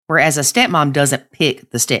Whereas a stepmom doesn't pick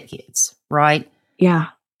the stepkids, right? Yeah.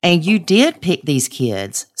 And you did pick these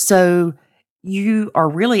kids. So you are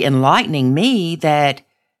really enlightening me that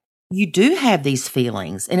you do have these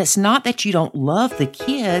feelings. And it's not that you don't love the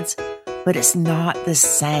kids, but it's not the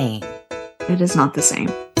same. It is not the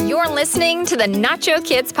same. You're listening to the Nacho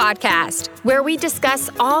Kids podcast, where we discuss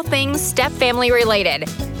all things step-family related.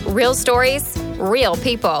 Real stories, real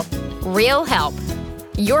people, real help.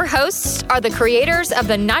 Your hosts are the creators of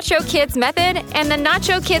the Nacho Kids Method and the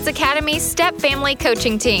Nacho Kids Academy Step Family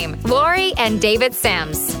Coaching Team, Lori and David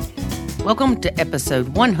Sims. Welcome to episode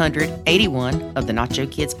 181 of the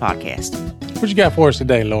Nacho Kids podcast. What you got for us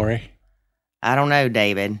today, Lori? I don't know,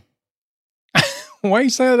 David. Why you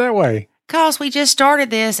say it that way? Because we just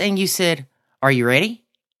started this and you said, "Are you ready?"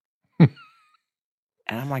 And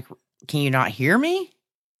I'm like, "Can you not hear me?"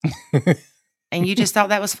 And you just thought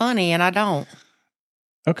that was funny, and I don't.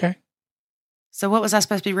 Okay. So what was I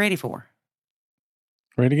supposed to be ready for?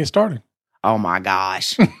 Ready to get started. Oh my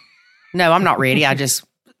gosh. No, I'm not ready. I just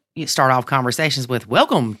start off conversations with,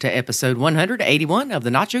 "Welcome to episode 181 of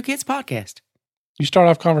the Nacho Kids podcast." You start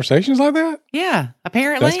off conversations like that? Yeah,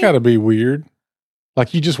 apparently. That's got to be weird.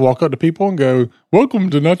 Like you just walk up to people and go,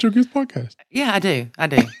 "Welcome to Nacho Kids podcast." Yeah, I do.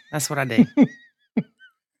 That's what I do.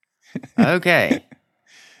 Okay.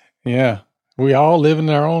 Yeah. We all live in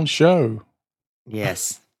our own show.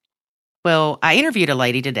 Yes. Well, I interviewed a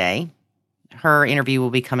lady today. Her interview will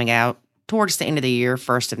be coming out towards the end of the year,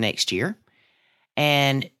 first of next year.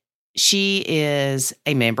 And she is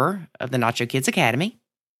a member of the Nacho Kids Academy.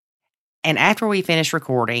 And after we finished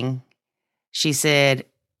recording, she said,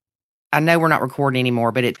 "I know we're not recording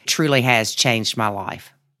anymore, but it truly has changed my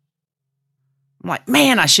life." I'm like,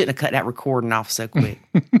 man, I shouldn't have cut that recording off so quick.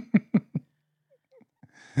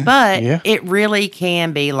 But Yeah. It really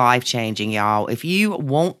can be life-changing, y'all. If you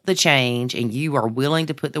want the change and you are willing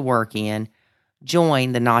to put the work in,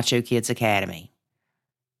 join the Nacho Kids Academy.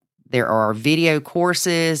 There are video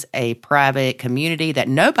courses, a private community that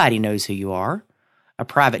nobody knows who you are, a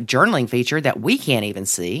private journaling feature that we can't even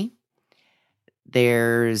see.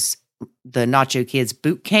 There's the Nacho Kids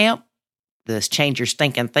Boot Camp, the Change Your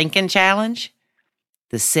Stinking Thinking Challenge,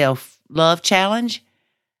 the Self-Love Challenge,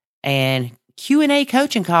 and Q&A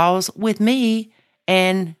coaching calls with me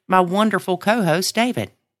and my wonderful co-host,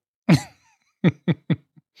 David.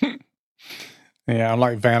 Yeah, I'm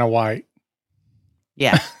like Vanna White.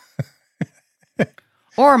 Yeah.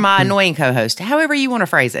 Or my annoying co-host, however you want to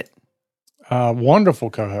phrase it.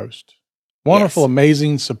 Wonderful co-host. Wonderful, Yes.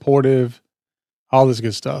 Amazing, supportive, all this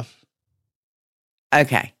good stuff.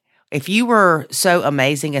 Okay. If you were so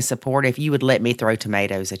amazing and supportive, you would let me throw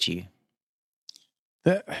tomatoes at you.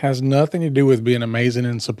 That has nothing to do with being amazing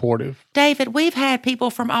and supportive. David, we've had people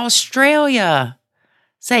from Australia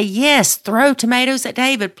say, "Yes, throw tomatoes at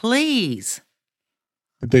David, please."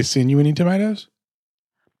 Did they send you any tomatoes?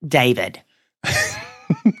 David.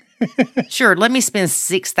 Sure, let me spend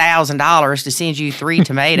 $6,000 to send you 3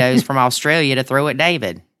 tomatoes from Australia to throw at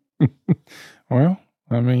David. Well,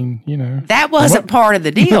 I mean, you know. That wasn't part of the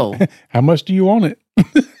deal. How much do you want it?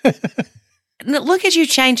 Look at you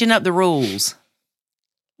changing up the rules.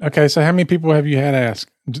 Okay, so how many people have you had ask?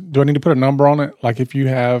 Do I need to put a number on it? Like if you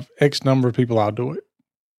have X number of people, I'll do it.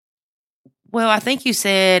 Well, I think you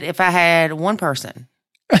said if I had one person.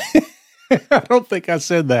 I don't think I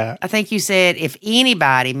said that. I think you said if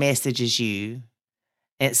anybody messages you,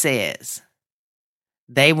 it says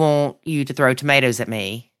they want you to throw tomatoes at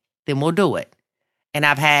me, then we'll do it. And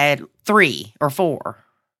I've had 3 or 4.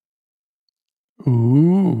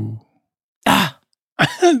 Ooh. Ah,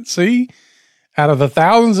 See? Out of the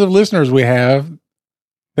thousands of listeners we have,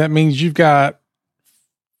 that means you've got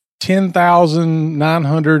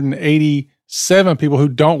 10,987 people who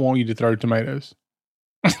don't want you to throw tomatoes.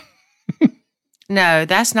 no,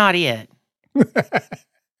 that's not it.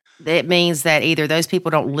 It means that either those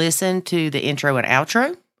people don't listen to the intro and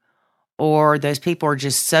outro, or those people are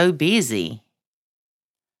just so busy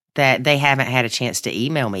that they haven't had a chance to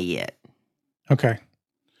email me yet. Okay.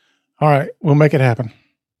 All right. We'll make it happen.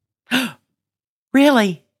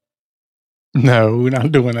 Really? No, we're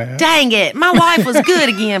not doing that. Dang it. My life was good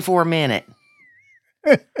again for a minute.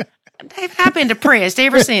 Dave, I've been depressed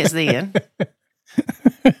ever since then.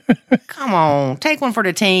 Come on. Take one for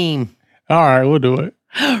the team. All right. We'll do it.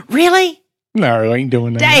 Really? No, we ain't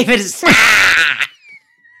doing that. David,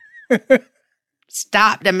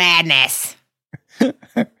 stop the madness. I'm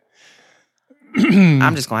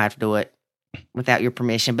just going to have to do it without your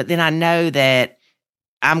permission. But then I know that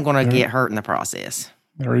I'm going to get hurt in the process.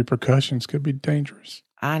 The repercussions could be dangerous.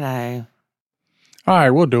 I know. All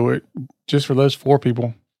right, we'll do it. Just for those 4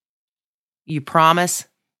 people. You promise?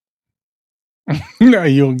 No,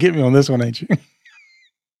 you'll get me on this one, ain't you?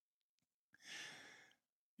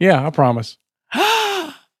 Yeah, I promise.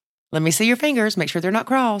 Let me see your fingers. Make sure they're not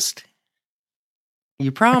crossed. You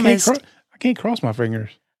I promised. can't cross my fingers.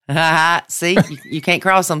 See, you can't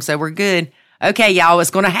cross them, so we're good. Okay, y'all,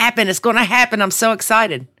 it's going to happen. It's going to happen. I'm so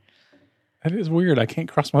excited. That is weird. I can't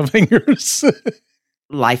cross my fingers.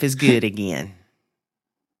 Life is good again.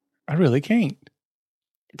 I really can't.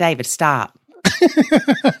 David, stop.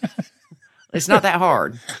 It's not that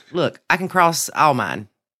hard. Look, I can cross all mine.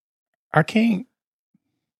 I can't.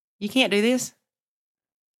 You can't do this?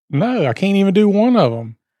 No, I can't even do one of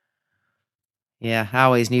them. Yeah, I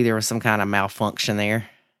always knew there was some kind of malfunction there.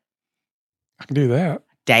 I can do that.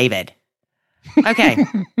 David. Okay.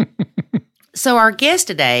 So our guest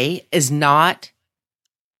today is not,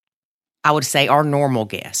 I would say, our normal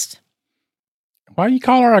guest. Why do you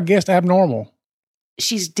call her our guest abnormal?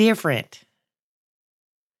 She's different.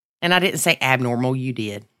 And I didn't say abnormal, you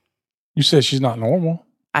did. You said she's not normal.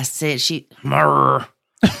 I said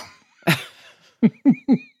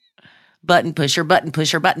button pusher, button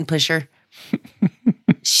pusher, button pusher.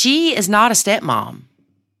 She is not a stepmom.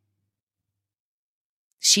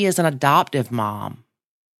 She is an adoptive mom.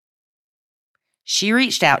 She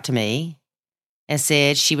reached out to me and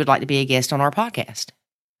said she would like to be a guest on our podcast.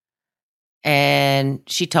 And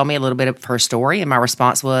she told me a little bit of her story, and my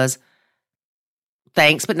response was,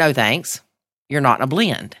 thanks, but no thanks. You're not in a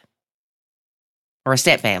blend or a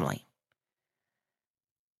step family.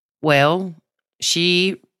 Well,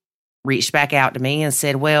 she reached back out to me and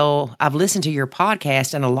said, well, I've listened to your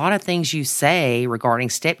podcast, and a lot of things you say regarding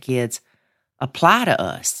stepkids apply to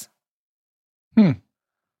us.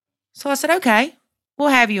 So I said, okay, we'll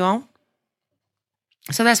have you on.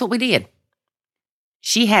 So that's what we did.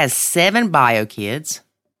 She has 7 bio kids.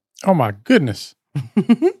 Oh, my goodness.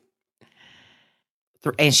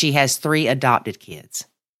 And she has 3 adopted kids.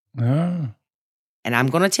 Oh. And I'm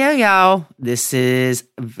going to tell y'all, this is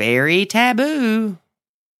very taboo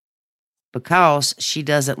because she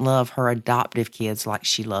doesn't love her adoptive kids like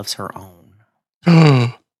she loves her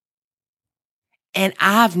own. And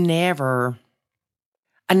I never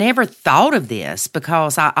thought of this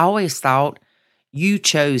because I always thought you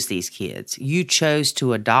chose these kids. You chose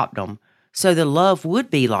to adopt them. So the love would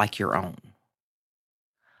be like your own.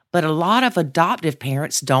 But a lot of adoptive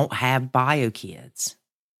parents don't have bio kids.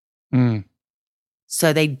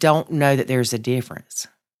 So they don't know that there's a difference.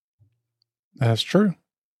 That's true.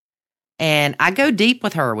 And I go deep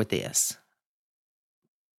with her with this.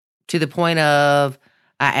 To the point of,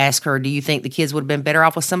 I ask her, do you think the kids would have been better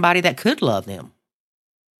off with somebody that could love them?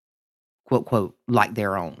 Quote, quote, like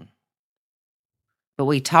their own. But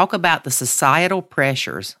we talk about the societal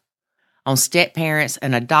pressures on step parents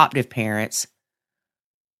and adoptive parents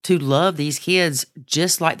to love these kids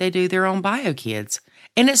just like they do their own bio kids.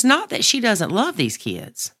 And it's not that she doesn't love these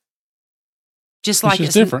kids. Just like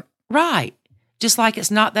it's different. Right. Just like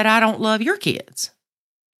it's not that I don't love your kids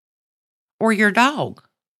or your dog.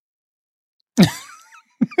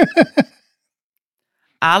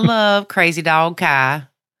 I love crazy dog Kai,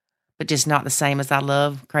 but just not the same as I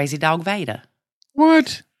love crazy dog Veda.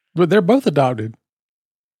 What? But they're both adopted.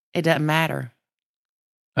 It doesn't matter.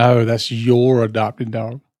 Oh, that's your adopted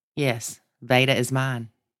dog. Yes, Veda is mine.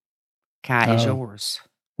 Kai is yours.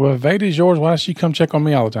 Well, if Veda's yours, why does she come check on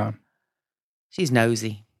me all the time? She's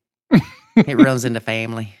nosy. It runs in the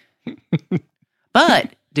family.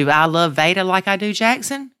 But do I love Veda like I do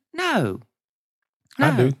Jackson? No.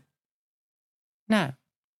 I do. No.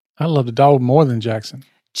 I love the dog more than Jackson.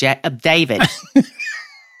 David.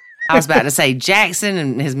 I was about to say Jackson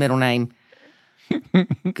and his middle name.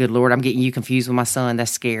 Good Lord, I'm getting you confused with my son.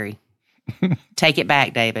 That's scary. Take it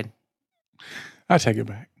back, David. I take it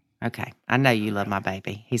back. Okay. I know you love my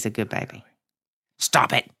baby. He's a good baby.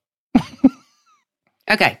 Stop it.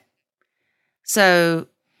 Okay. So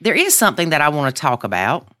there is something that I want to talk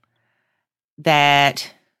about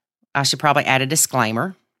that I should probably add a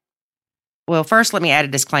disclaimer. Well, first, let me add a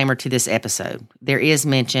disclaimer to this episode. There is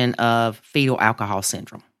mention of fetal alcohol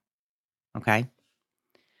syndrome. Okay.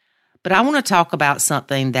 But I want to talk about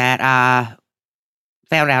something that I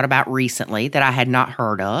found out about recently that I had not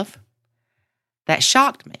heard of that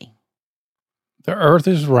shocked me. The earth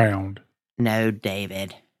is round. No,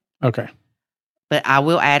 David. Okay. But I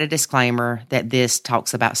will add a disclaimer that this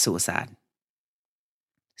talks about suicide.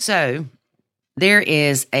 So, there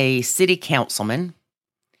is a city councilman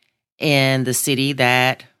in the city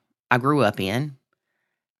that I grew up in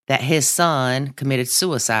that his son committed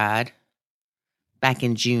suicide back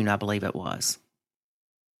in June, I believe it was.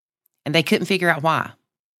 And they couldn't figure out why.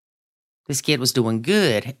 This kid was doing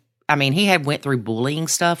good. I mean, he had went through bullying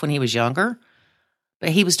stuff when he was younger, but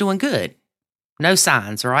he was doing good. No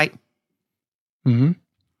signs, right? Mm-hmm.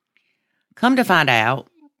 Come to find out,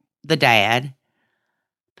 the dad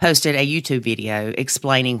posted a YouTube video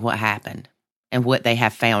explaining what happened and what they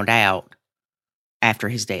have found out after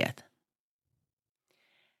his death.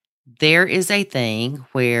 There is a thing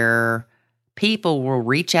where people will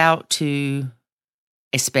reach out to,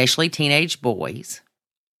 especially teenage boys,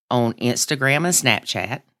 on Instagram and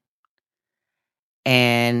Snapchat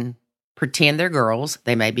and pretend they're girls.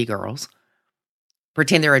 They may be girls.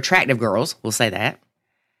 Pretend they're attractive girls. We'll say that.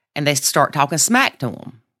 And they start talking smack to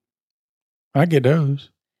them. I get those.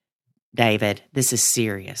 David, this is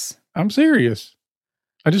serious. I'm serious.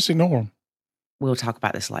 I just ignore them. We'll talk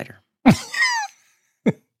about this later.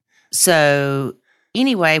 So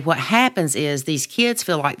anyway, what happens is these kids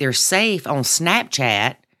feel like they're safe on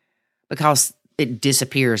Snapchat because it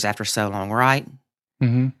disappears after so long, right?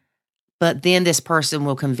 Mm-hmm. But then this person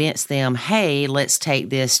will convince them, hey, let's take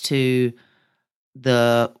this to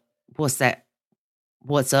the, what's that?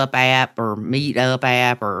 WhatsApp app or Meetup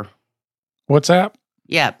app or... WhatsApp?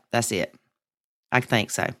 Yeah, that's it. I think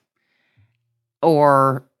so.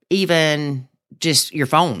 Or even just your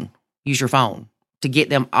phone. Use your phone to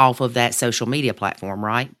get them off of that social media platform,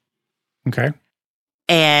 right? Okay.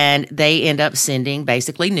 And they end up sending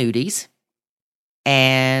basically nudies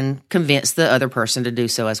and convince the other person to do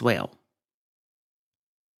so as well.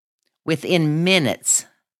 Within minutes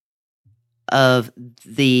of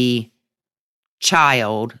the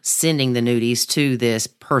child sending the nudies to this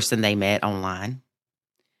person they met online,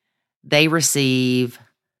 they receive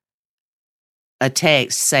a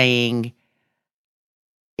text saying,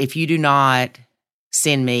 if you do not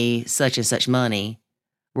send me such and such money,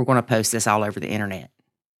 we're going to post this all over the internet.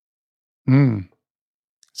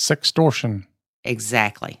 Sextortion.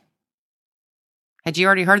 Exactly. Had you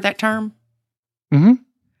already heard that term? Mm-hmm.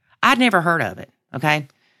 I'd never heard of it. Okay.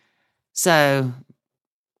 So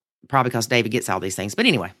probably because David gets all these things. But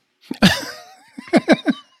anyway.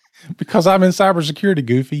 Because I'm in cybersecurity,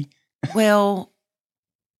 Goofy. Well,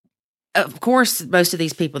 of course, most of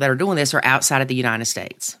these people that are doing this are outside of the United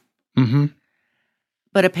States. Mm-hmm.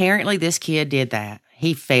 But apparently this kid did that.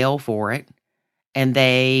 He fell for it. And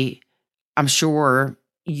they, I'm sure,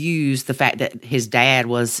 used the fact that his dad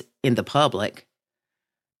was in the public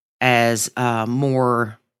as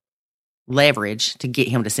more leverage to get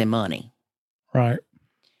him to send money. Right.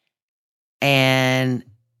 And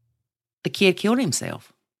the kid killed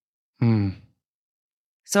himself. Mm.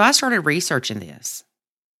 So I started researching this.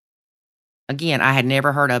 Again, I had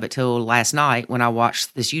never heard of it till last night when I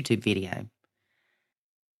watched this YouTube video.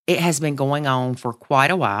 It has been going on for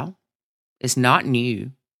quite a while. It's not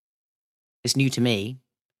new. It's new to me.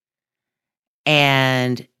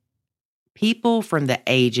 And people from the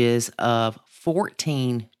ages of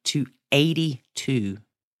 14 to 82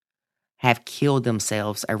 have killed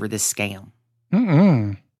themselves over this scam.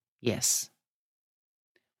 Mm-mm. Yes.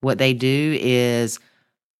 What they do is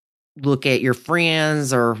look at your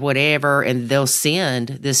friends or whatever, and they'll send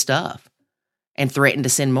this stuff and threaten to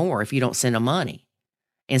send more if you don't send them money.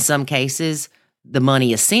 In some cases, the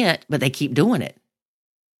money is sent, but they keep doing it.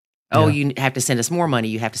 Oh, you have to send us more money.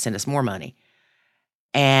 You have to send us more money.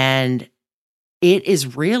 And it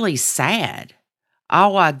is really sad.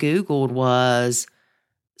 All I Googled was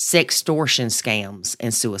sextortion scams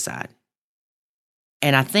and suicide.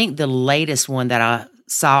 And I think the latest one that I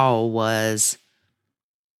saw was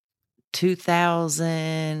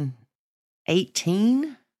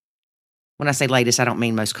 2018. When I say latest, I don't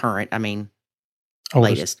mean most current. I mean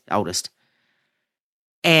oldest.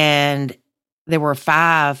 And there were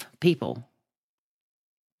 5 people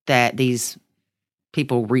that these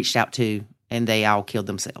people reached out to, and they all killed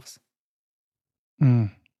themselves.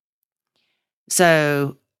 Mm.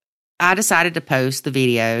 So I decided to post the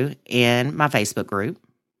video in my Facebook group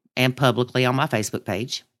and publicly on my Facebook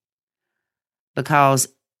page because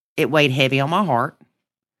it weighed heavy on my heart.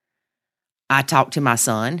 I talked to my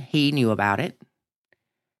son. He knew about it.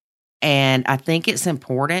 And I think it's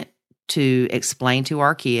important to explain to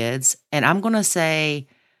our kids. And I'm going to say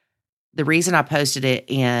the reason I posted it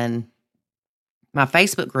in my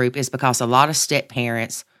Facebook group is because a lot of step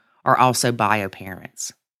parents are also bio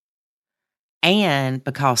parents. And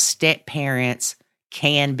because step parents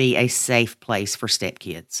can be a safe place for step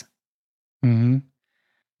kids. Mm-hmm.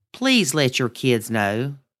 Please let your kids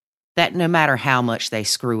know that no matter how much they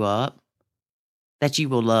screw up, that you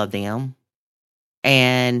will love them.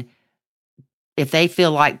 And if they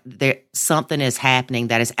feel like something is happening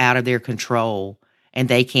that is out of their control and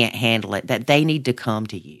they can't handle it, that they need to come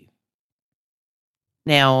to you.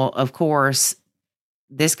 Now, of course,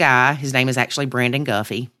 this guy, his name is actually Brandon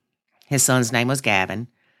Guffey. his son's name was Gavin,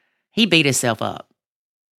 he beat himself up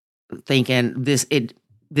thinking this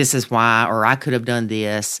is why, or I could have done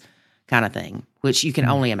this kind of thing, which you can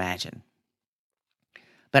only imagine.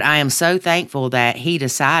 But I am so thankful that he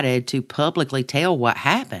decided to publicly tell what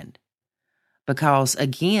happened because,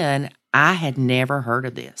 again, I had never heard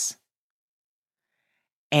of this.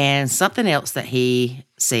 And something else that he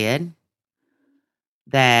said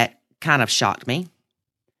that kind of shocked me,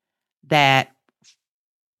 that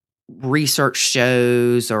research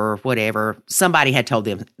shows or whatever, somebody had told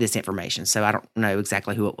them this information, so I don't know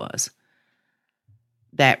exactly who it was,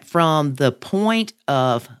 that from the point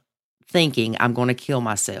of thinking I'm going to kill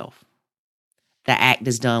myself, the act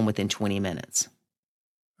is done within 20 minutes.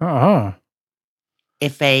 Uh-huh.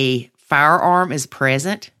 If a firearm is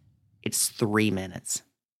present, it's 3 minutes.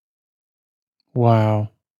 Wow.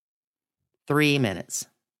 3 minutes.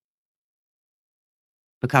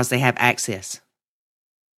 Because they have access.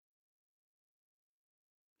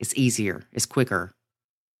 It's easier. It's quicker.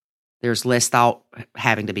 There's less thought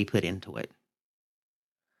having to be put into it.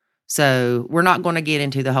 So we're not going to get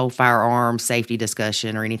into the whole firearm safety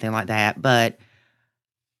discussion or anything like that, but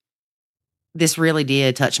this really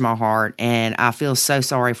did touch my heart, and I feel so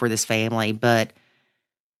sorry for this family, but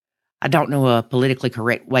I don't know a politically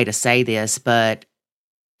correct way to say this, but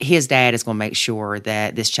his dad is going to make sure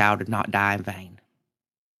that this child did not die in vain.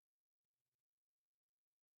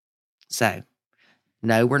 So,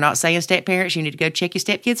 no, we're not saying step parents, you need to go check your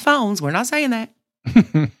stepkids' phones. We're not saying that.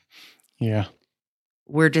 Yeah.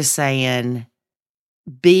 We're just saying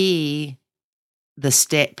be the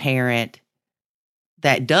step parent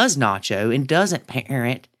that does nacho and doesn't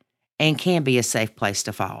parent and can be a safe place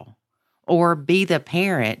to fall. Or be the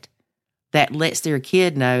parent that lets their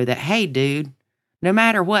kid know that, hey, dude, no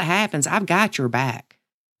matter what happens, I've got your back.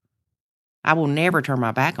 I will never turn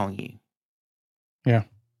my back on you. Yeah.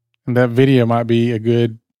 And that video might be a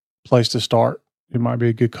good place to start. It might be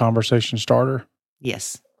a good conversation starter.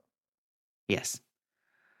 Yes. Yes.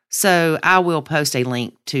 So I will post a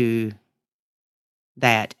link to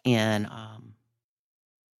that in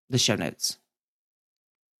the show notes.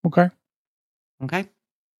 Okay. Okay.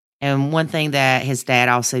 And one thing that his dad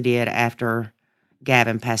also did after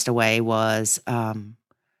Gavin passed away was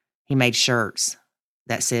he made shirts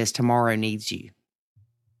that says tomorrow needs you.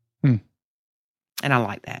 And I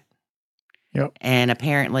like that. Yep. And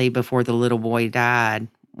apparently before the little boy died,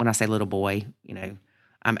 when I say little boy, you know,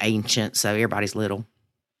 I'm ancient, so everybody's little.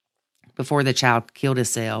 Before the child killed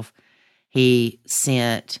himself, he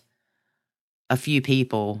sent a few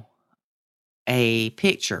people a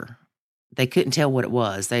picture. They couldn't tell what it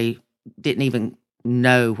was. They didn't even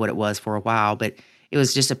know what it was for a while, but it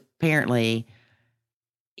was just apparently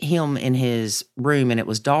him in his room, and it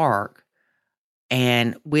was dark,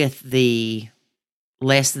 and with the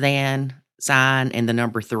less than sign and the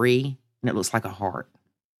number 3, and it looks like a heart.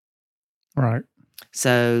 Right.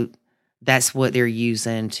 So that's what they're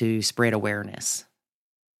using to spread awareness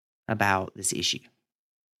about this issue.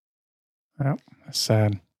 Well, that's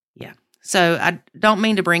sad. Yeah. So I don't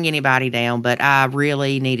mean to bring anybody down, but I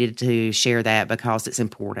really needed to share that because it's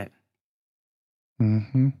important.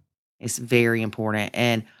 Mm-hmm. It's very important.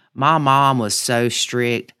 And my mom was so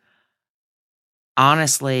strict.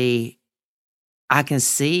 Honestly, I can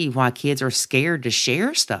see why kids are scared to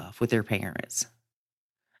share stuff with their parents.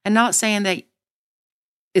 And not saying that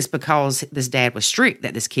it's because this dad was strict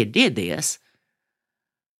that this kid did this.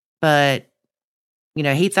 But, you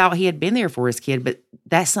know, he thought he had been there for his kid, but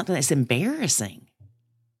that's something that's embarrassing.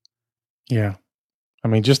 Yeah. I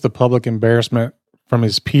mean, just the public embarrassment from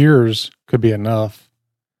his peers could be enough.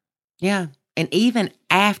 Yeah. And even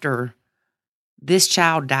after this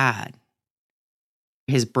child died,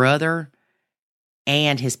 his brother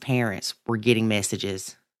and his parents were getting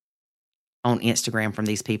messages on Instagram from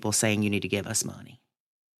these people saying, you need to give us money.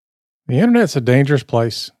 The internet's a dangerous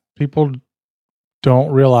place. People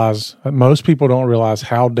don't realize, most people don't realize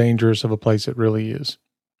how dangerous of a place it really is.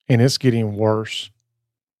 And it's getting worse.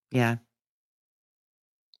 Yeah.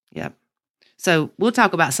 Yep. So we'll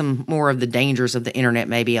talk about some more of the dangers of the internet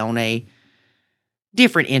maybe on a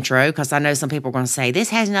different intro, because I know some people are going to say, this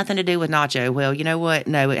has nothing to do with Nacho. Well, you know what?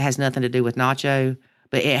 No, it has nothing to do with Nacho,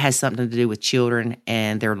 but it has something to do with children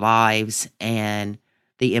and their lives and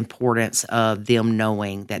the importance of them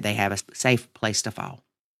knowing that they have a safe place to fall.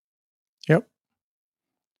 Yep.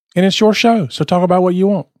 And it's your show, so talk about what you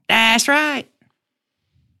want. That's right.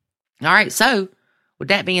 All right, so with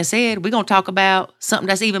that being said, we're going to talk about something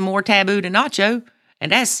that's even more taboo than Nacho,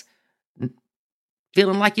 and that's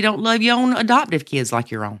feeling like you don't love your own adoptive kids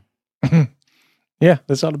like your own. Yeah,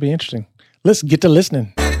 this ought to be interesting. Let's get to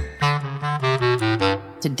listening.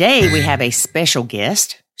 Today, we have a special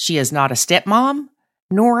guest. She is not a stepmom,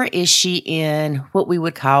 nor is she in what we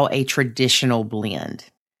would call a traditional blend.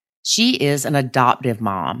 She is an adoptive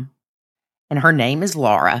mom, and her name is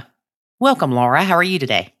Laura. Welcome, Laura. How are you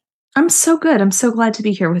today? I'm so good. I'm so glad to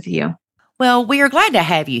be here with you. Well, we are glad to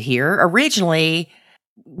have you here. Originally,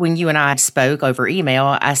 when you and I spoke over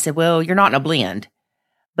email, I said, well, you're not in a blend,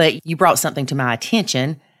 but you brought something to my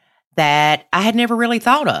attention that I had never really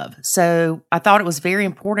thought of. So I thought it was very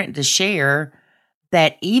important to share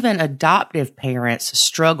that even adoptive parents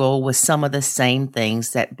struggle with some of the same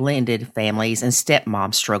things that blended families and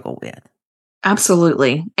stepmoms struggle with.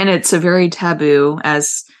 Absolutely. And it's a very taboo,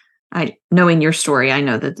 knowing your story, I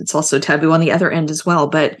know that it's also taboo on the other end as well,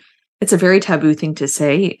 but it's a very taboo thing to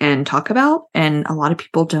say and talk about. And a lot of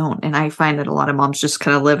people don't. And I find that a lot of moms just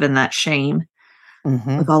kind of live in that shame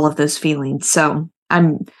with all of those feelings. So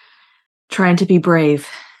I'm trying to be brave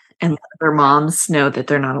and let other moms know that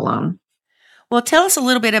they're not alone. Well, tell us a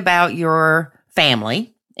little bit about your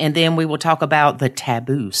family, and then we will talk about the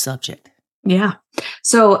taboo subject. Yeah.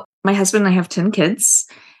 So my husband and I have 10 kids,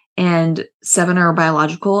 and 7 are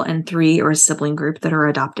biological and 3 are a sibling group that are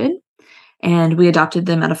adopted. And we adopted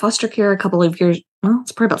them out of foster care a couple of years. Well,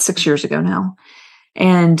 it's probably about 6 years ago now.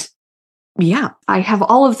 And yeah, I have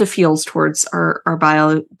all of the feels towards our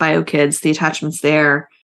bio kids, the attachments there,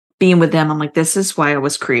 being with them. I'm like, this is why I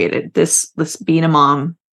was created. This being a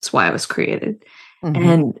mom is why I was created.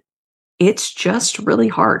 And it's just really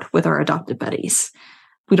hard with our adopted buddies.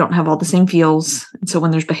 We don't have all the same feels. And so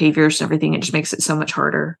when there's behaviors and everything, it just makes it so much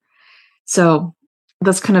harder. So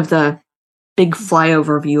that's kind of the big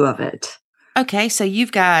flyover view of it. Okay, so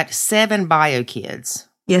you've got 7 bio kids.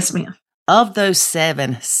 Yes, ma'am. Of those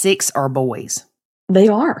 7, 6 are boys. They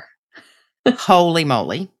are. Holy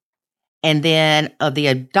moly. And then of the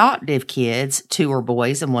adoptive kids, 2 are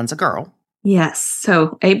boys and 1's a girl. Yes.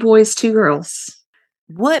 So 8 boys, 2 girls.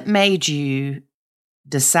 What made you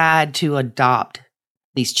decide to adopt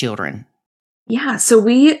these children? Yeah. So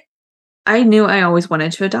I knew I always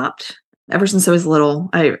wanted to adopt ever since I was little.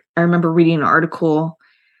 I remember reading an article,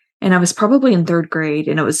 and I was probably in 3rd grade,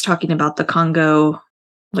 and it was talking about the Congo,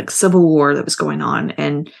 civil war that was going on.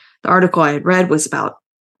 And the article I had read was about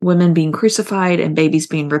women being crucified and babies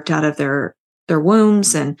being ripped out of their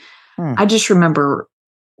wombs. And I just remember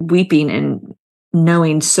weeping and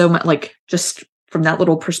knowing so much, just from that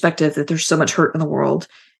little perspective, that there's so much hurt in the world,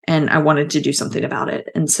 and I wanted to do something about it.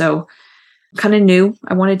 And so kind of knew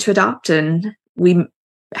I wanted to adopt, and we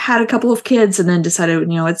had a couple of kids and then decided,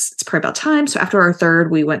 it's probably about time. So after our 3rd,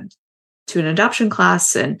 we went to an adoption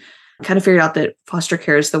class and kind of figured out that foster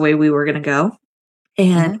care is the way we were going to go.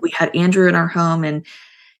 And we had Andrew in our home, and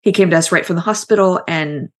he came to us right from the hospital.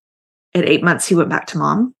 And at 8 months, he went back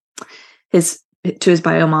to to his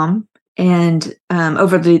bio mom. And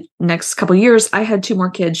over the next couple of years, I had 2 more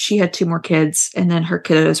kids. She had 2 more kids. And then her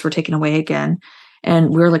kiddos were taken away again. And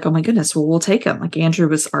we were like, oh my goodness, well, we'll take him. Andrew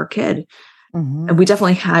was our kid. And we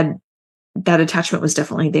definitely had that attachment was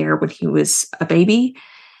definitely there when he was a baby.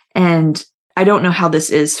 And I don't know how this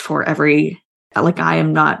is for every, I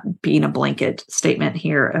am not being a blanket statement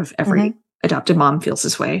here of every adopted mom feels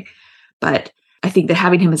this way. But I think that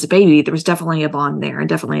having him as a baby, there was definitely a bond there and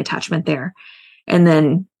definitely attachment there. And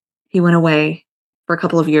then he went away for a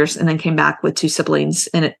couple of years and then came back with 2 siblings.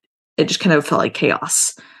 And it just kind of felt like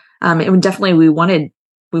chaos. And definitely we wanted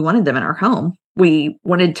them in our home. We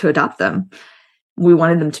wanted to adopt them. We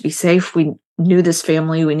wanted them to be safe. We knew this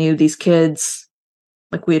family. We knew these kids.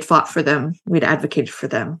 We had fought for them. We'd advocated for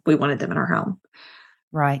them. We wanted them in our home.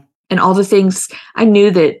 Right. And all the things, I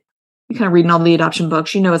knew that kind of reading all the adoption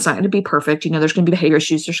books, it's not going to be perfect. There's going to be behavior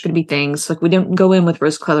issues. There's going to be things we didn't go in with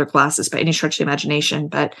rose-colored glasses by any stretch of the imagination.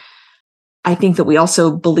 But I think that we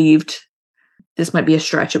also believed, this might be a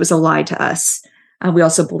stretch, it was a lie to us. We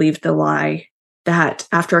also believed the lie that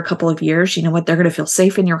after a couple of years, they're going to feel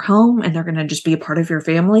safe in your home, and they're going to just be a part of your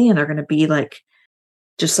family, and they're going to be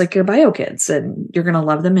just like your bio kids, and you're going to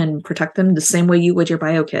love them and protect them the same way you would your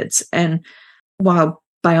bio kids. And while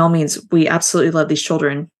by all means, we absolutely love these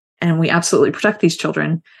children and we absolutely protect these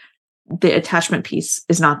children, the attachment piece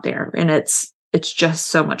is not there. And it's just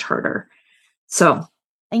so much harder. So.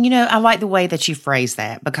 And, I like the way that you phrase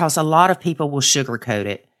that, because a lot of people will sugarcoat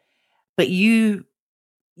it, but you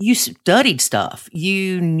studied stuff.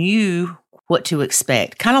 You knew what to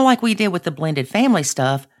expect, kind of like we did with the blended family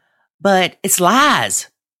stuff, but it's lies.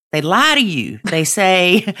 They lie to you. They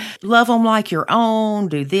say, love them like your own,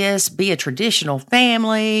 do this, be a traditional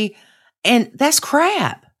family. And that's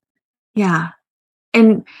crap. Yeah.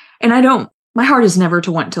 And my heart is never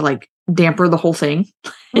to want to damper the whole thing,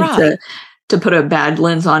 right. to put a bad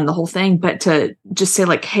lens on the whole thing, but to just say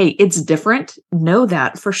like, hey, it's different. Know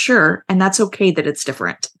that for sure. And that's okay that it's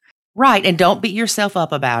different. Right. And don't beat yourself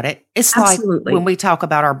up about it. It's Absolutely. like when we talk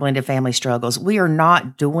about our blended family struggles, we are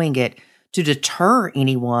not doing it to deter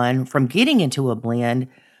anyone from getting into a blend,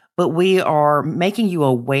 but we are making you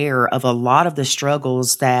aware of a lot of the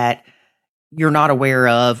struggles that you're not aware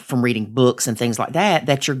of from reading books and things like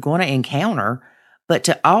that you're going to encounter, but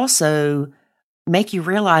to also make you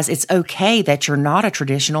realize it's okay that you're not a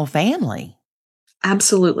traditional family.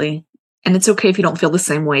 Absolutely. And it's okay if you don't feel the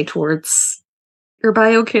same way towards your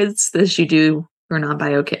bio kids as you do your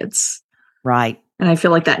non-bio kids. Right. And I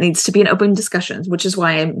feel like that needs to be an open discussion, which is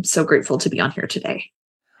why I'm so grateful to be on here today.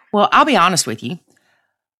 Well, I'll be honest with you.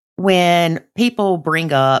 When people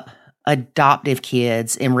bring up adoptive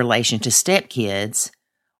kids in relation to stepkids,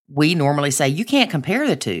 we normally say you can't compare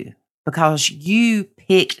the two because you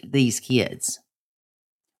picked these kids.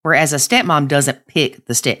 Whereas a stepmom doesn't pick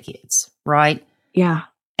the stepkids, right? Yeah.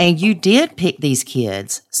 And you did pick these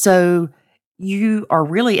kids. So you are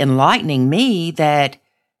really enlightening me that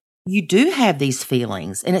you do have these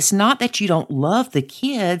feelings. And it's not that you don't love the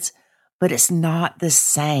kids, but it's not the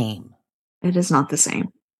same. It is not the same.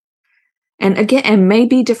 And again, it may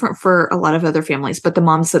be different for a lot of other families, but the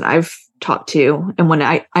moms that I've talked to, and when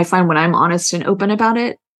I find when I'm honest and open about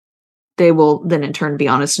it, they will then in turn be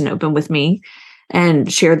honest and open with me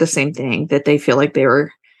and share the same thing, that they feel like they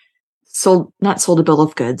were not sold a bill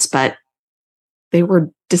of goods, but they were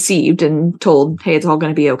deceived and told, hey, it's all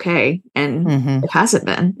going to be okay. And it hasn't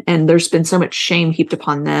been. And there's been so much shame heaped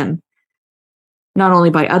upon them, not only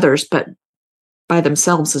by others, but by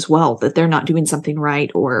themselves as well, that they're not doing something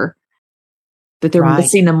right, or that they're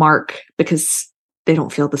missing the mark because they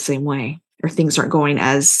don't feel the same way, or things aren't going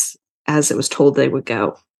as it was told they would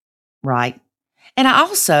go. Right. And I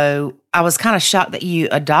was kind of shocked that you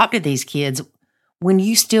adopted these kids when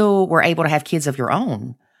you still were able to have kids of your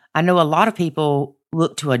own. I know a lot of people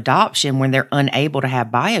look to adoption when they're unable to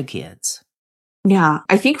have bio kids. Yeah.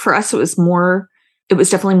 I think for us, it was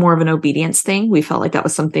definitely more of an obedience thing. We felt like that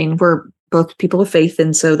was something, we're both people of faith.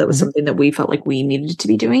 And so that was something that we felt like we needed to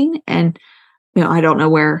be doing. And, I don't know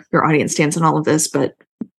where your audience stands in all of this, but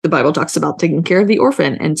the Bible talks about taking care of the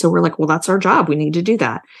orphan. And so we're like, well, that's our job. We need to do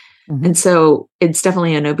that. And so it's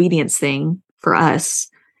definitely an obedience thing for us.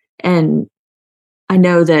 And I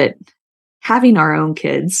know that having our own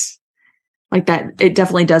kids like that, it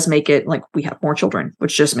definitely does make it like we have more children,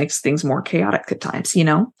 which just makes things more chaotic at times,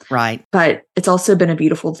 Right. But it's also been a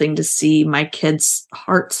beautiful thing to see my kids'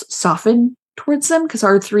 hearts soften towards them, because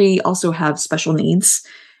our three also have special needs.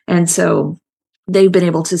 And so they've been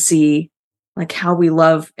able to see like how we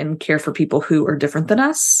love and care for people who are different than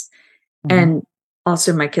us. And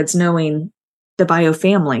also my kids knowing the bio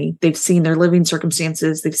family, they've seen their living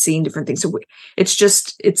circumstances, they've seen different things. So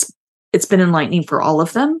it's been enlightening for all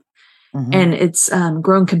of them. And it's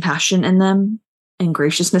grown compassion in them and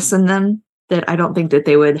graciousness in them that I don't think that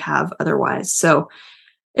they would have otherwise. So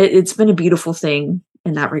it's been a beautiful thing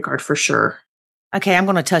in that regard for sure. Okay, I'm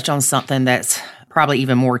going to touch on something that's probably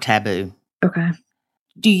even more taboo. Okay.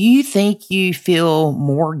 Do you think you feel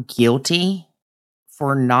more guilty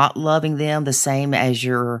for not loving them the same as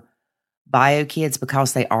your bio kids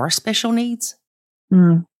because they are special needs?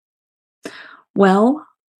 Well,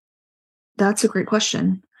 that's a great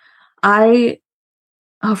question.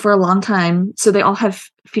 For a long time, so they all have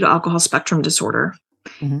fetal alcohol spectrum disorder.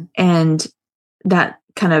 And that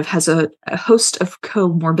kind of has a host of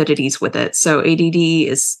comorbidities with it. So ADD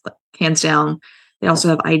is hands down. They also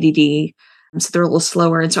have IDD. So they're a little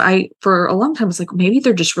slower. And so for a long time, I was like, maybe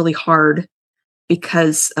they're just really hard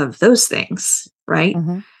because of those things. Right.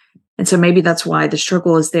 And so maybe that's why the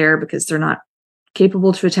struggle is there, because they're not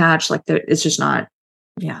capable to attach. Like it's just not.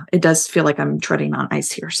 Yeah, it does feel like I'm treading on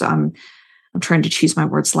ice here. So I'm trying to choose my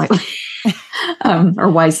words lightly or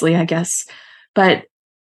wisely, I guess. But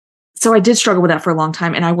so I did struggle with that for a long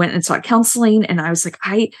time. And I went and sought counseling, and I was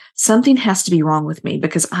like, something has to be wrong with me,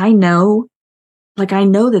 because I know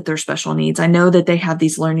that they're special needs. I know that they have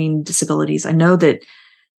these learning disabilities. I know that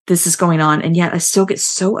this is going on. And yet I still get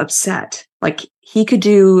so upset. Like he could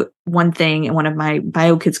do one thing and one of my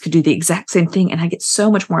bio kids could do the exact same thing. And I get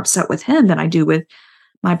so much more upset with him than I do with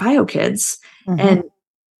my bio kids. And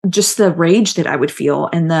just the rage that I would feel,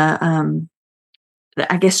 and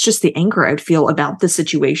I guess just the anger I would feel about the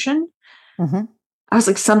situation. I was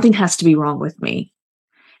like, something has to be wrong with me.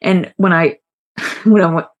 And when I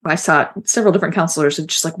saw several different counselors, of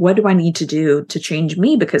just like, what do I need to do to change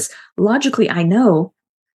me? Because logically, I know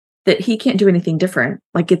that he can't do anything different.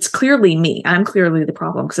 Like it's clearly me. I'm clearly the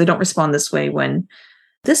problem because I don't respond this way when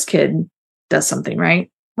this kid does something,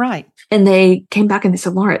 right? Right. And they came back and they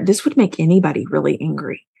said, Laura, this would make anybody really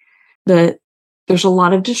angry. There's a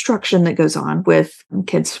lot of destruction that goes on with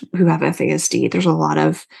kids who have FASD. There's a lot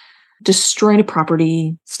of destroying a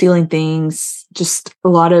property, stealing things, just a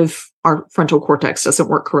lot of our frontal cortex doesn't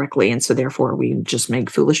work correctly. And so therefore we just make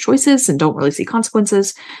foolish choices and don't really see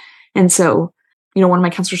consequences. And so, one of my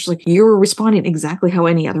counselors was like, you're responding exactly how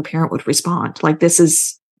any other parent would respond. Like, this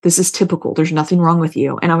is typical. There's nothing wrong with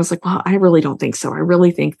you. And I was like, well, I really don't think so. I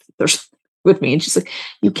really think there's with me. And she's like,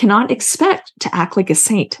 you cannot expect to act like a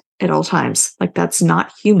saint at all times. Like, that's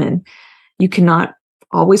not human. You cannot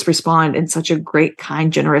always respond in such a great,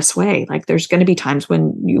 kind, generous way. Like, there's going to be times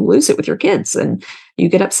when you lose it with your kids and you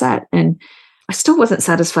get upset. And I still wasn't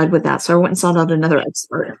satisfied with that. So I went and sought out another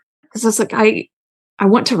expert because I was like, I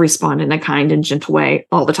want to respond in a kind and gentle way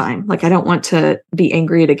all the time. Like, I don't want to be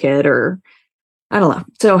angry at a kid or I don't know.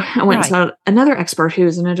 So I went and sought out another expert who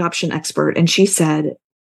is an adoption expert. And she said,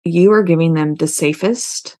 you are giving them the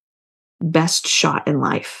safest, best shot in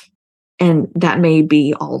life. And that may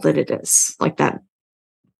be all that it is. Like, that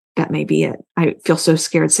may be it. I feel so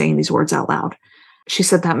scared saying these words out loud. She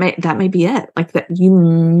said that may be it. Like, that you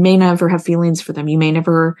may never have feelings for them. You may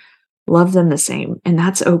never love them the same. And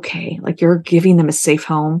that's okay. Like, you're giving them a safe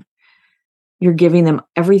home. You're giving them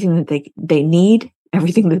everything that they need,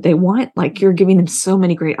 everything that they want. Like, you're giving them so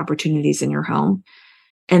many great opportunities in your home.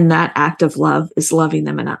 And that act of love is loving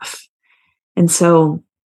them enough. And so,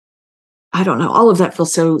 I don't know. All of that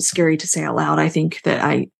feels so scary to say out loud. I think that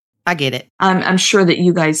I get it. I'm sure that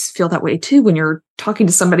you guys feel that way too when you're talking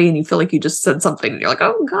to somebody and you feel like you just said something and you're like,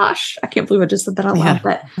 oh gosh, I can't believe I just said that out loud.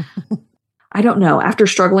 But I don't know. After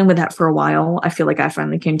struggling with that for a while, I feel like I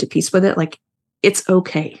finally came to peace with it. Like, it's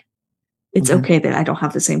okay. It's okay that I don't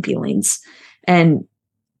have the same feelings. And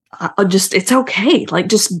it's okay. Like,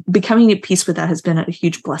 just becoming at peace with that has been a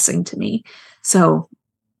huge blessing to me. So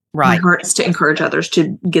my heart is to encourage others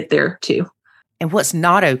to get there too. And what's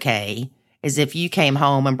not okay is if you came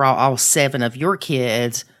home and brought all 7 of your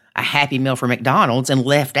kids a Happy Meal from McDonald's and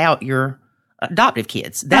left out your adoptive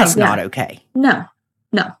kids. That's not okay. No.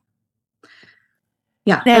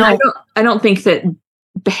 Yeah. Now, and I don't think that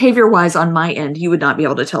behavior wise on my end, you would not be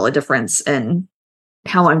able to tell a difference in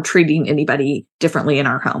how I'm treating anybody differently in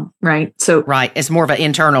our home. Right. So, it's more of an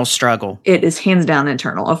internal struggle. It is hands down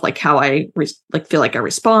internal of like how I feel like I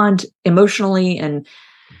respond emotionally, and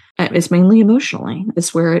it's mainly emotionally.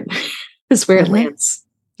 It's where it lands.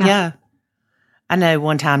 Yeah. I know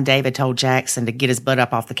one time David told Jackson to get his butt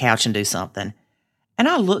up off the couch and do something. And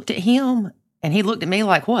I looked at him and he looked at me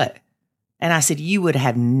like, what? And I said, you would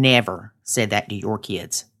have never said that to your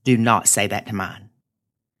kids. Do not say that to mine.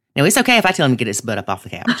 Now, it's okay if I tell him to get his butt up off the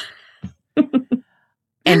couch.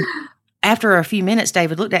 And after a few minutes,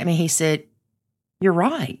 David looked at me. He said, you're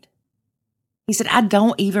right. He said, I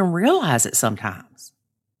don't even realize it sometimes.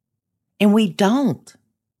 And we don't.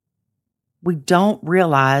 We don't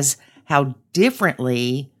realize how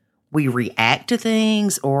differently we react to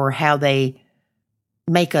things or how they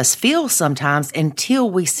make us feel sometimes until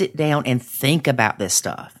we sit down and think about this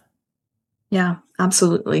stuff. Yeah,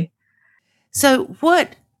 absolutely. So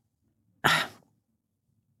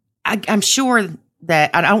I'm sure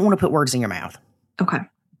that I don't want to put words in your mouth. Okay.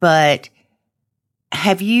 But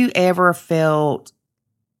have you ever felt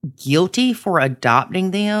guilty for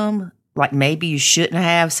adopting them? Like maybe you shouldn't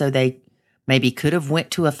have, so they maybe could have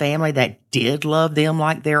went to a family that did love them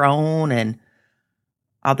like their own and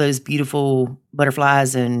all those beautiful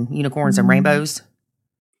butterflies and unicorns and rainbows?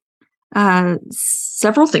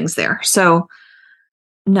 Several things there. So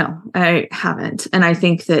no, I haven't. And I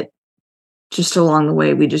think that just along the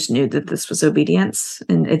way, we just knew that this was obedience,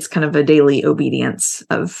 and it's kind of a daily obedience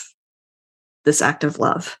of this act of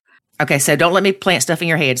love. Okay, so don't let me plant stuff in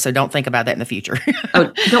your head, so don't think about that in the future.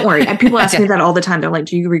 Oh, don't worry. People ask me that all the time. They're like,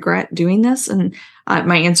 do you regret doing this? And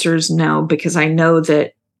my answer is no, because I know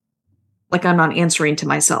that, like, I'm not answering to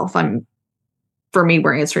myself. For me,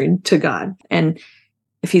 we're answering to God. And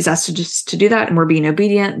if he's asked to do that and we're being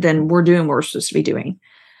obedient, then we're doing what we're supposed to be doing.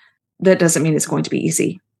 That doesn't mean it's going to be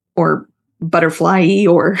easy or butterfly-y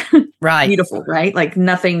or beautiful, right? Like,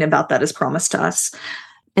 nothing about that is promised to us.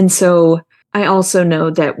 And so I also know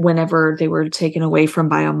that whenever they were taken away from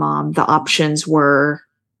BioMom, the options were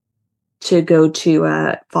to go to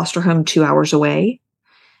a foster home 2 hours away.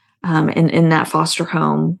 And in that foster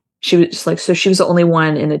home, she was the only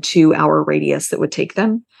one in a 2-hour radius that would take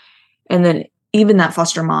them. And then even that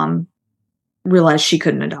foster mom realized she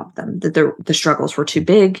couldn't adopt them, that the struggles were too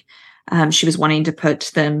big. She was wanting to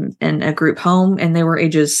put them in a group home, and they were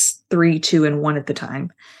ages 3, 2, and 1 at the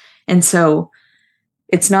time. And so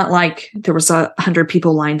it's not like there was 100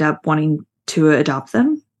 people lined up wanting to adopt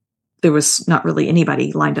them. there was not really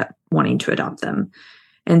anybody lined up wanting to adopt them.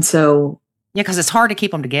 And so Yeah, because it's hard to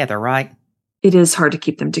keep them together, right? it is hard to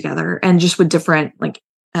keep them together. And just with different, like,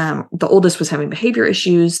 the oldest was having behavior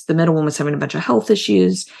issues. The middle one was having a bunch of health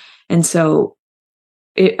issues. And so,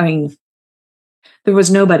 there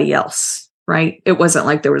was nobody else, right? It wasn't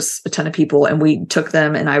like there was a ton of people and we took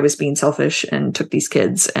them and I was being selfish and took these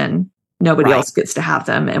kids and nobody else gets to have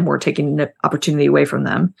them and we're taking the opportunity away from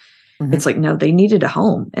them. Mhm. It's like, no, they needed a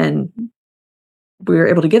home and we were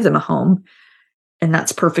able to give them a home. And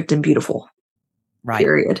that's perfect and beautiful. Right.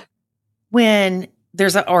 Period. When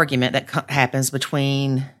there's an argument that happens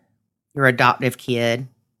between your adoptive kid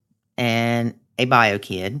and a bio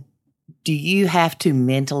kid, do you have to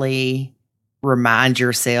mentally remind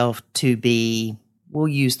yourself to be, we'll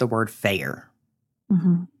use the word fair,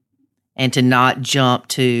 Mm-hmm. and to not jump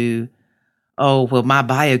to, oh, well, my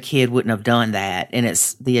bio kid wouldn't have done that, and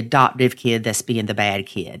it's the adoptive kid that's being the bad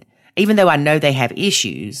kid? Even though I know they have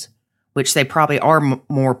issues, which they probably are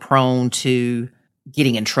more prone to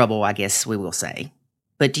getting in trouble, I guess we will say.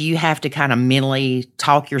 But do you have to kind of mentally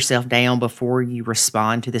talk yourself down before you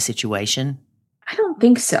respond to the situation? I don't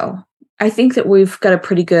think so. I think that we've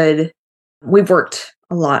worked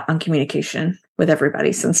a lot on communication with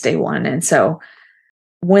everybody since day one. And so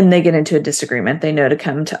when they get into a disagreement, they know to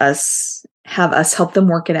come to us, have us help them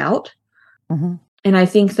work it out. Mm-hmm. And I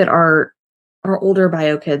think that our older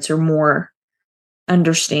bio kids are more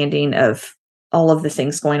understanding of all of the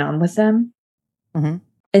things going on with them. Mm-hmm.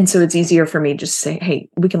 And so it's easier for me to just say, hey,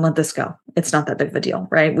 we can let this go. It's not that big of a deal,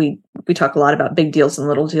 right? We talk a lot about big deals and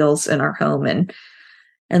little deals in our home. And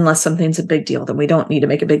unless something's a big deal, then we don't need to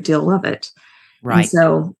make a big deal of it. Right. And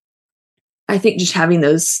so I think just having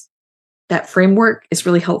that framework is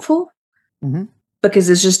really helpful, Mm-hmm. because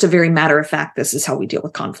it's just a very matter of fact, this is how we deal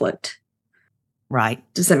with conflict. Right.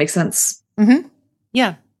 Does that make sense? Mm-hmm.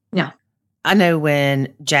 Yeah. Yeah. I know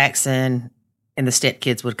when Jackson and the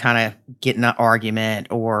stepkids would kind of get in an argument,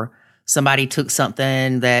 or somebody took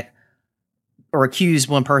something or accused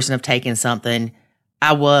one person of taking something,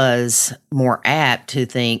 I was more apt to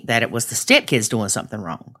think that it was the stepkids doing something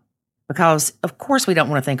wrong. Because, of course, we don't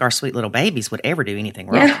want to think our sweet little babies would ever do anything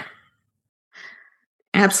wrong. Yeah.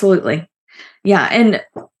 Absolutely. Yeah. And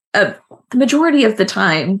the majority of the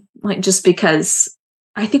time, like, just because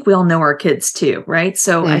I think we all know our kids too, right?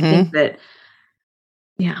 So I think that,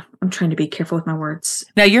 yeah, I'm trying to be careful with my words.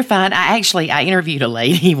 No, you're fine. I interviewed a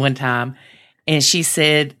lady one time, and she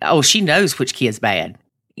said, oh, she knows which kid's bad.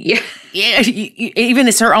 Yeah. Yeah, even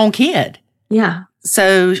it's her own kid. Yeah.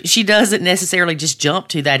 So she doesn't necessarily just jump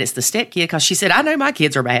to that it's the stepkid, because she said, I know my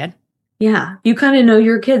kids are bad. Yeah. You kind of know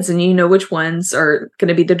your kids and you know which ones are going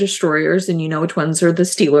to be the destroyers and you know which ones are the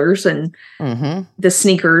stealers and the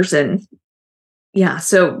sneakers. And yeah,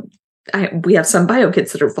 so we have some bio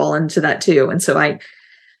kids that are fallen into that too. And so I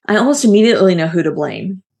almost immediately know who to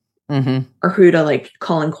blame or who to, like,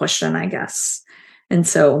 call in question, I guess. And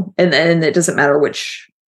so, and it doesn't matter which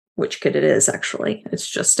kid it is, actually. It's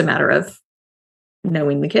just a matter of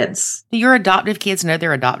knowing the kids. Do your adoptive kids know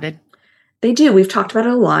they're adopted? They do. We've talked about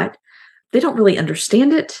it a lot. They don't really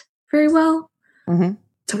understand it very well. Mm-hmm.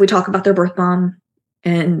 So we talk about their birth mom,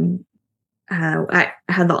 and I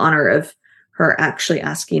had the honor of her actually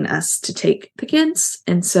asking us to take the kids.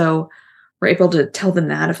 And so we're able to tell them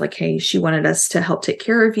that, of like, hey, she wanted us to help take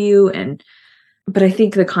care of you. But I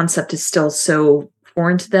think the concept is still so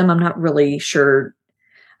foreign to them. I'm not sure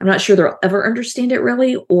they'll ever understand it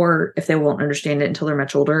really, or if they won't understand it until they're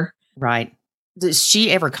much older. Right. Does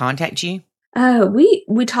she ever contact you?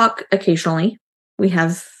 We talk occasionally. We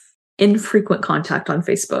have infrequent contact on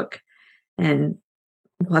Facebook, and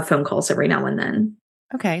we'll have phone calls every now and then.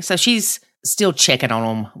 Okay. So she's still checking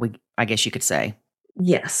on them, I guess you could say.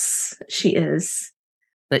 Yes, she is.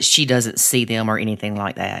 But she doesn't see them or anything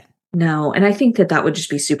like that. No. And I think that would just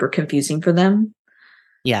be super confusing for them.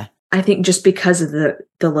 Yeah. I think just because of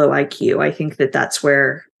the low IQ, I think that's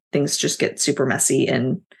where things just get super messy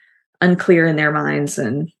and unclear in their minds.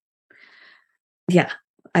 And yeah,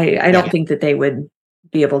 I don't think that they would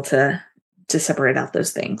be able to separate out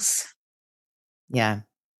those things. Yeah.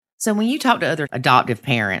 So when you talk to other adoptive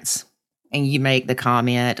parents and you make the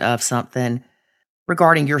comment of something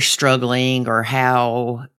regarding you're struggling or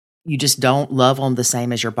how you just don't love them the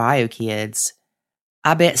same as your bio kids,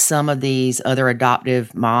 I bet some of these other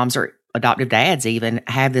adoptive moms or adoptive dads even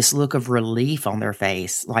have this look of relief on their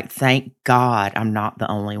face. Like, thank God I'm not the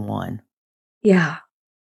only one. Yeah.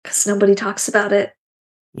 Because nobody talks about it.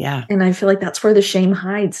 Yeah. And I feel like that's where the shame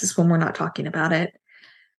hides, is when we're not talking about it.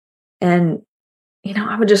 And,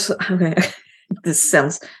 I would just, this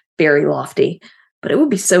sounds very lofty, but it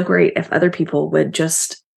would be so great if other people would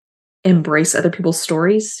just embrace other people's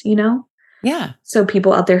stories, you know? Yeah. So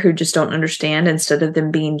people out there who just don't understand, instead of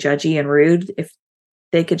them being judgy and rude, if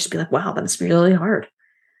they could just be like, wow, that must be really hard.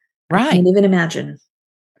 I Right. can't even imagine.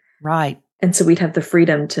 Right. And so we'd have the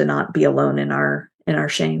freedom to not be alone in our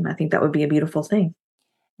shame. I think that would be a beautiful thing.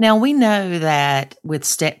 Now, we know that with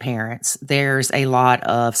step parents, there's a lot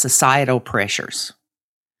of societal pressures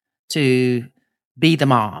to be the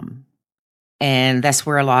mom. And that's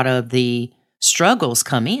where a lot of the struggles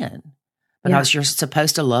come in, because you're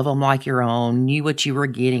supposed to love them like your own, knew what you were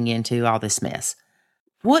getting into, all this mess.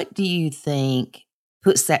 What do you think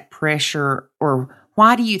puts that pressure, or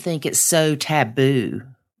why do you think it's so taboo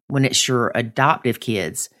when it's your adoptive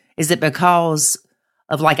kids? Is it because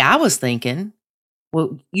of, like I was thinking,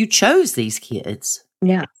 well, you chose these kids.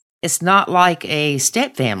 Yeah. It's not like a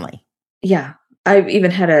step family. Yeah. I've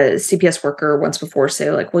even had a CPS worker once before say,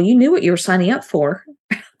 like, well, you knew what you were signing up for.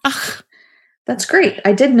 Ugh. That's great.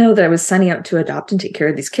 I did know that I was signing up to adopt and take care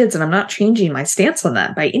of these kids, and I'm not changing my stance on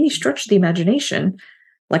that by any stretch of the imagination.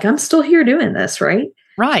 Like, I'm still here doing this, right?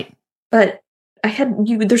 Right. But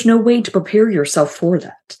there's no way to prepare yourself for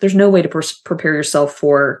that. There's no way to prepare yourself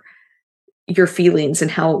for your feelings and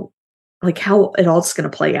how it all's going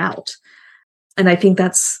to play out. And I think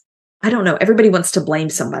I don't know, everybody wants to blame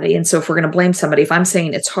somebody. And so if we're going to blame somebody, if I'm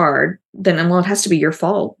saying it's hard, then, well, it has to be your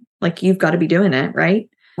fault. Like, you've got to be doing it, right?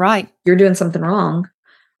 Right. You're doing something wrong,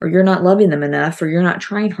 or you're not loving them enough, or you're not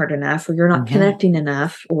trying hard enough, or you're not connecting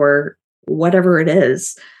enough, or whatever it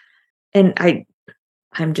is. And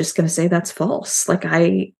I'm just going to say that's false. Like,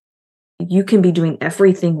 you can be doing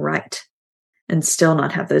everything right and still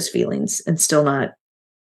not have those feelings, and still not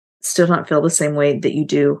feel the same way that you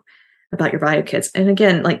do about your bio kids. And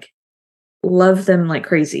again, like, love them like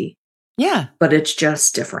crazy. Yeah. But it's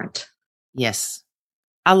just different. Yes.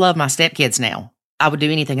 I love my stepkids now. I would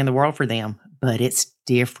do anything in the world for them, but it's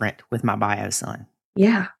different with my bio son.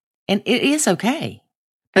 Yeah. And it is okay.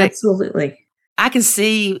 But absolutely. I can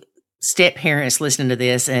see step parents listening to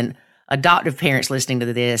this and adoptive parents listening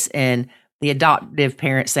to this, and the adoptive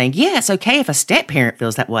parent saying, yeah, it's okay if a step parent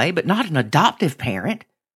feels that way, but not an adoptive parent.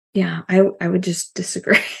 Yeah. I would just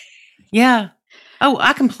disagree. Yeah. Oh,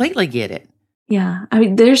 I completely get it. Yeah. I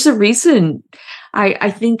mean, there's a reason.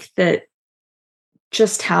 I think that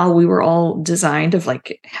just how we were all designed of,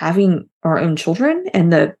 like, having our own children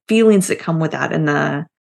and the feelings that come with that, and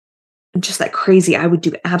just that crazy, I would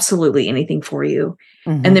do absolutely anything for you.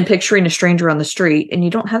 Mm-hmm. And then picturing a stranger on the street, and you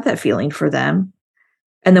don't have that feeling for them.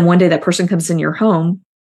 And then one day that person comes in your home,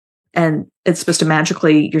 and you're supposed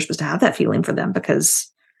to have that feeling for them because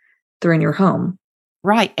they're in your home.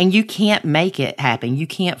 Right. And you can't make it happen. You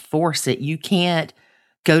can't force it. You can't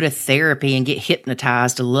go to therapy and get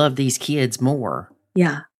hypnotized to love these kids more.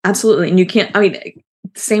 Yeah, absolutely. And you can't, I mean,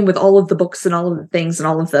 same with all of the books and all of the things and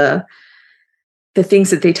all of the things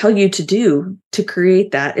that they tell you to do to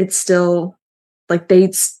create that. It's still like they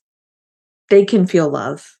can feel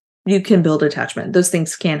love. You can build attachment. Those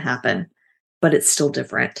things can happen, but it's still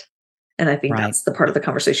different. And I think that's the part of the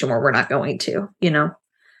conversation where we're not going to, you know?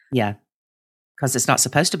 Yeah. Because it's not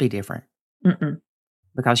supposed to be different. Mm-mm.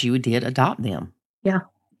 Because you did adopt them. Yeah.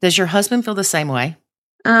 Does your husband feel the same way?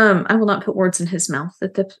 I will not put words in his mouth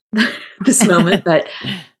at this moment, but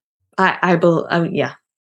I believe, yeah.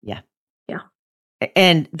 Yeah. Yeah.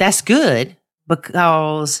 And that's good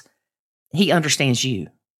because he understands you.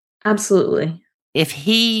 Absolutely. If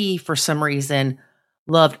he, for some reason,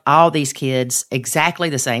 loved all these kids exactly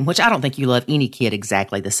the same, which I don't think you love any kid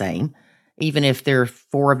exactly the same, even if they're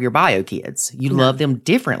 4 of your bio kids, you love them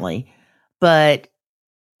differently. But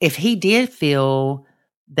if he did feel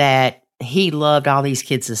that he loved all these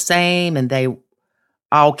kids the same and they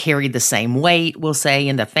all carried the same weight, we'll say,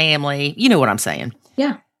 in the family, you know what I'm saying?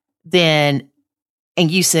 Yeah. And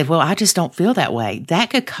you said, well, I just don't feel that way. That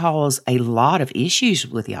could cause a lot of issues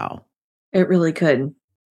with y'all. It really could.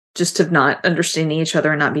 Just of not understanding each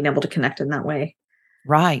other and not being able to connect in that way.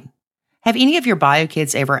 Right. Have any of your bio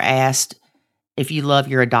kids ever asked if you love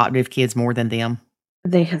your adoptive kids more than them?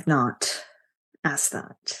 They have not asked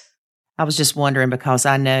that. I was just wondering because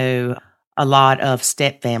I know a lot of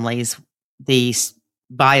step families, these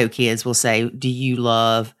bio kids will say, do you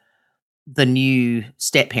love the new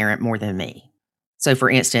step parent more than me? So for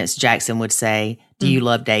instance, Jackson would say, do you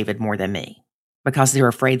love David more than me? Because they're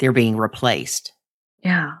afraid they're being replaced.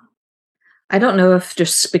 Yeah. I don't know if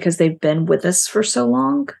just because they've been with us for so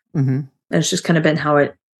long, and it's just kind of been how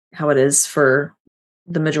it is for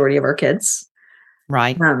the majority of our kids.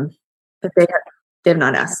 Right. But they have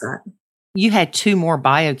not asked that. You had 2 more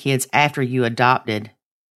bio kids after you adopted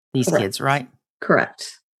these Correct. kids, right?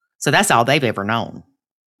 Correct. So that's all they've ever known.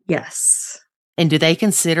 Yes. And do they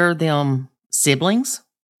consider them siblings?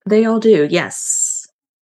 They all do, yes.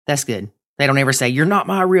 That's good. They don't ever say, you're not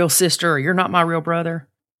my real sister or you're not my real brother.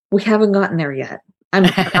 We haven't gotten there yet. I'm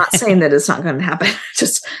not saying that it's not going to happen.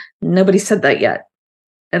 Just nobody said that yet.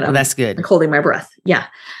 And Well, that's good. I'm holding my breath. Yeah.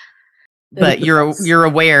 But you're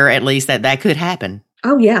aware at least that could happen.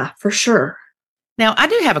 Oh, yeah, for sure. Now, I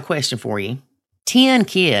do have a question for you. 10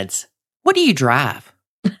 kids. What do you drive?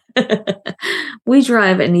 We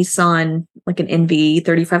drive a Nissan, like an NV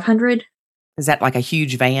 3500. Is that like a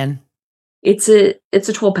huge van? It's a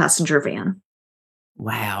 12-passenger van.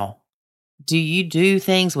 Wow. Do you do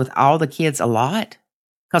things with all the kids a lot?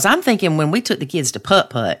 Because I'm thinking when we took the kids to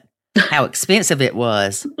putt-putt, how expensive it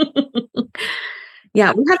was.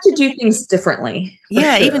 Yeah, we have to do things differently.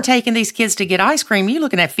 Yeah, sure. Even taking these kids to get ice cream, you're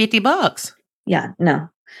looking at $50. Yeah, no.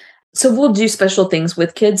 So we'll do special things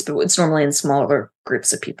with kids, but it's normally in smaller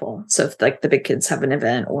groups of people. So if like the big kids have an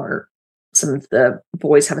event or some of the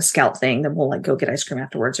boys have a scout thing, then we'll like go get ice cream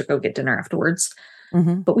afterwards or go get dinner afterwards.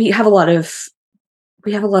 Mm-hmm. But we have a lot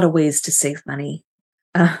of ways to save money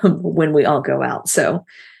when we all go out. So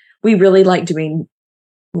we really like doing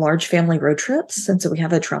large family road trips. And so we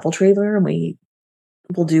have a travel trailer and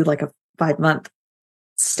we'll do like a 5-month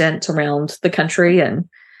stint around the country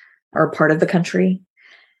or part of the country.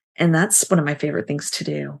 And that's one of my favorite things to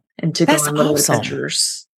do, and to That's go on little awesome.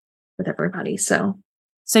 adventures with everybody. So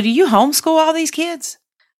do you homeschool all these kids?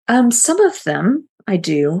 some of them I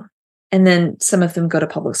do. And then some of them go to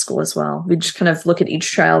public school as well. We just kind of look at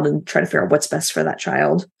each child and try to figure out what's best for that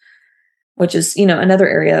child, which is, another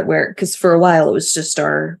area because for a while it was just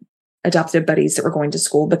our adoptive buddies that were going to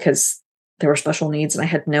school because they were special needs and I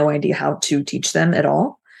had no idea how to teach them at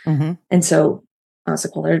all. Mm-hmm. And so I was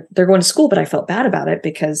like, well, they're going to school, but I felt bad about it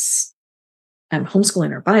because I'm homeschooling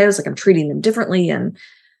their bios, like I'm treating them differently.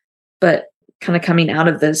 But kind of coming out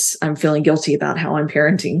of this, I'm feeling guilty about how I'm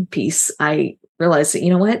parenting piece. I realized that,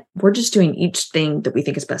 what, we're just doing each thing that we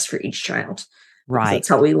think is best for each child. Right. That's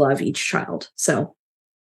how we love each child. So.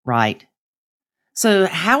 Right. So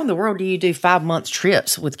how in the world do you do 5-month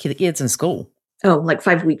trips with kids in school? Oh, like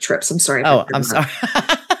 5-week trips. I'm sorry. Oh, I'm sorry.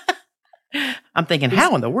 I'm thinking,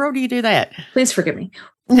 how in the world do you do that? Please forgive me.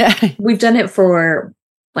 We've done it for,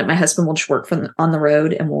 like, my husband will just work on the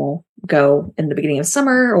road and we'll go in the beginning of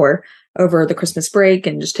summer or over the Christmas break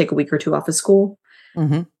and just take a week or two off of school.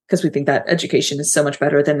 Mm-hmm. Because we think that education is so much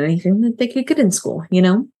better than anything that they could get in school,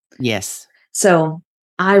 Yes. So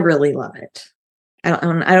I really love it. I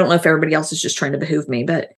don't know if everybody else is just trying to behoove me,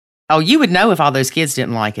 but. Oh, you would know if all those kids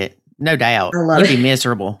didn't like it. No doubt. I love You'd it. be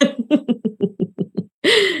miserable.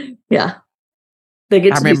 Yeah. They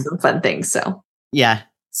get to do some fun things, so. Yeah.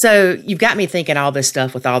 So you've got me thinking all this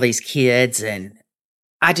stuff with all these kids, and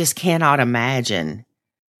I just cannot imagine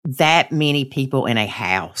that many people in a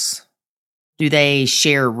house. Do they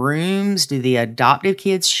share rooms? Do the adoptive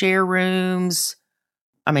kids share rooms?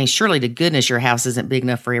 I mean, surely to goodness your house isn't big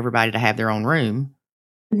enough for everybody to have their own room.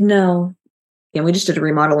 No. Yeah, we just did a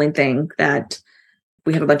remodeling thing that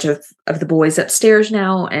we have a bunch of the boys upstairs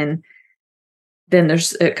now, and then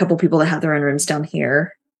there's a couple people that have their own rooms down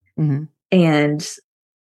here. Mm-hmm. And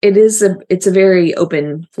it's a very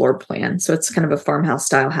open floor plan. So it's kind of a farmhouse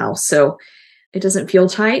style house. So it doesn't feel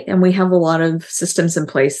tight. And we have a lot of systems in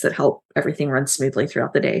place that help everything run smoothly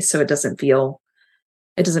throughout the day. So it doesn't feel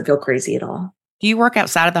crazy at all. Do you work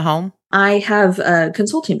outside of the home? I have a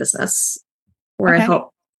consulting business where Okay. I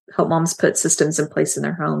help moms put systems in place in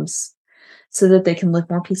their homes so that they can live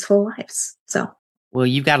more peaceful lives. So. Well,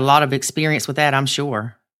 you've got a lot of experience with that, I'm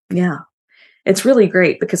sure. Yeah. It's really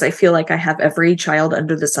great because I feel like I have every child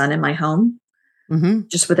under the sun in my home, Mm-hmm.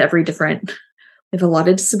 just with we have a lot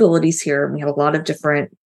of disabilities here. And we have a lot of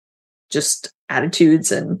different just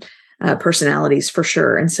attitudes and personalities for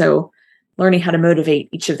sure. And so learning how to motivate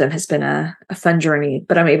each of them has been a fun journey,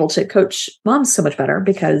 but I'm able to coach moms so much better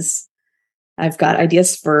because I've got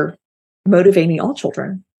ideas for motivating all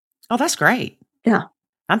children. Oh, that's great. Yeah.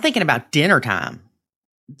 I'm thinking about dinner time.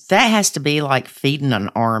 That has to be like feeding an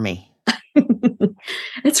army.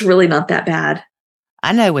 It's really not that bad.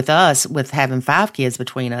 I know with us, with having 5 kids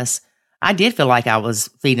between us, I did feel like I was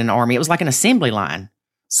feeding an army. It was like an assembly line,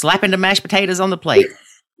 slapping the mashed potatoes on the plate.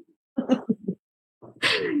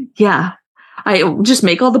 Yeah. I just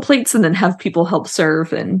make all the plates and then have people help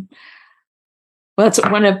serve. And well, that's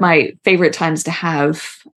one of my favorite times to have.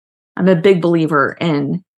 I'm a big believer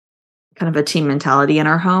in kind of a team mentality in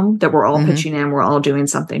our home that we're all Mhm. pitching in, we're all doing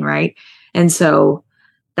something, right? And so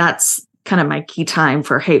that's kind of my key time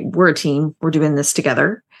for, hey, we're a team, we're doing this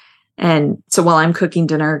together. And so while I'm cooking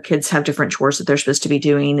dinner, kids have different chores that they're supposed to be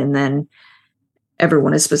doing. And then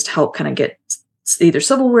everyone is supposed to help kind of get either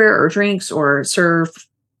silverware or drinks or serve,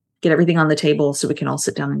 get everything on the table so we can all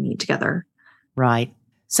sit down and eat together. Right.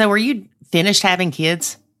 So are you finished having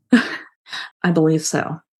kids? I believe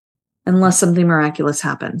so. Unless something miraculous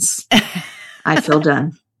happens. I feel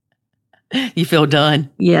done. You feel done?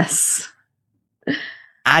 Yes.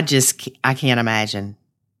 I can't imagine.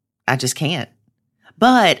 I just can't.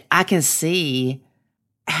 But I can see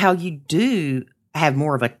how you do have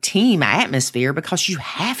more of a team atmosphere because you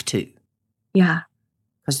have to. Yeah.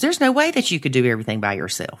 Because there's no way that you could do everything by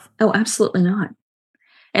yourself. Oh, absolutely not.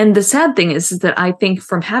 And the sad thing is that I think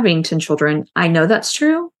from having 10 children, I know that's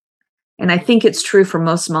true. And I think it's true for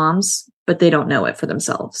most moms, but they don't know it for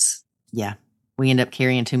themselves. Yeah. We end up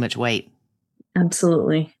carrying too much weight.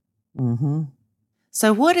 Absolutely. Mm-hmm.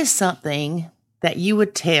 So what is something that you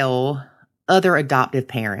would tell other adoptive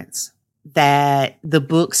parents that the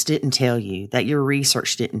books didn't tell you, that your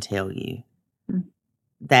research didn't tell you,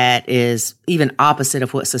 that is even opposite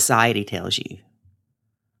of what society tells you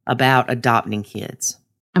about adopting kids?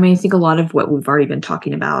 I mean, I think a lot of what we've already been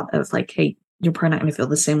talking about of like, hey, you're probably not going to feel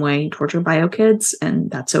the same way towards your bio kids,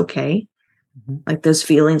 and that's okay. Mm-hmm. Like those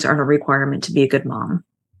feelings aren't a requirement to be a good mom.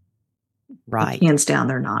 Right. Like, hands down,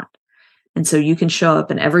 they're not. And so you can show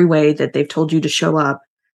up in every way that they've told you to show up,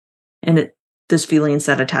 and those feelings,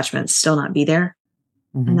 that attachment still not be there.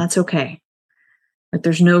 Mm-hmm. And that's okay. Like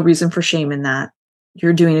there's no reason for shame in that.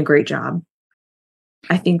 You're doing a great job.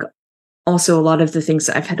 I think also a lot of the things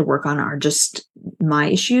that I've had to work on are just my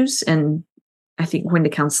issues. And I think going to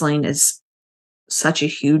counseling is such a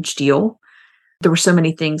huge deal. There were so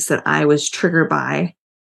many things that I was triggered by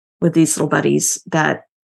with these little buddies that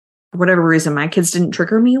for whatever reason, my kids didn't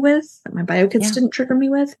trigger me with, that my bio kids didn't trigger me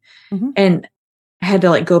with. Mm-hmm. And I had to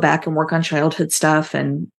like go back and work on childhood stuff.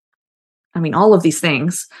 And I mean, all of these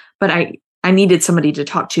things, but I needed somebody to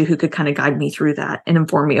talk to who could kind of guide me through that and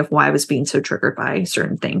inform me of why I was being so triggered by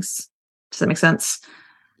certain things. Does that make sense?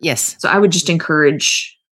 Yes. So I would just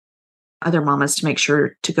encourage other mamas to make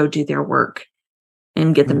sure to go do their work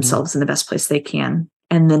and get themselves in the best place they can,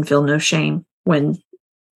 and then feel no shame when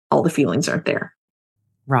all the feelings aren't there.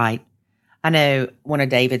 Right. I know one of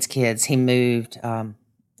David's kids, he moved,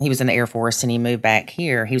 he was in the Air Force and he moved back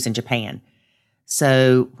here. He was in Japan.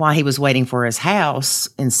 So while he was waiting for his house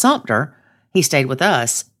in Sumter, he stayed with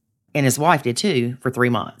us, and his wife did too, for 3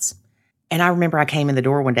 months. And I remember I came in the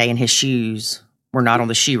door one day and his shoes were not on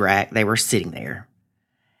the shoe rack. They were sitting there.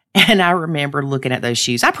 And I remember looking at those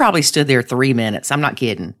shoes. I probably stood there 3 minutes. I'm not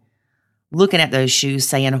kidding. Looking at those shoes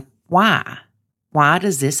saying, why? Why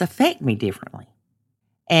does this affect me differently?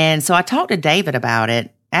 And so I talked to David about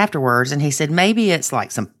it afterwards, and he said, maybe it's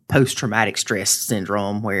like some post-traumatic stress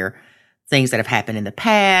syndrome where things that have happened in the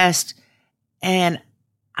past. And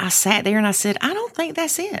I sat there and I said, I don't think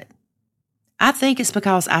that's it. I think it's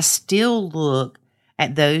because I still look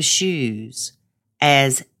at those shoes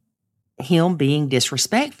as him being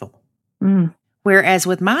disrespectful. Mm. Whereas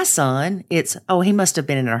with my son, it's, oh, he must have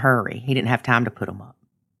been in a hurry. He didn't have time to put them up.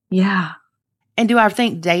 Yeah. And do I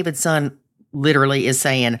think David's son literally is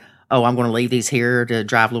saying, oh, I'm going to leave these here to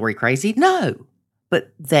drive Lori crazy? No.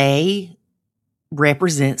 But they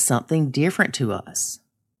represent something different to us.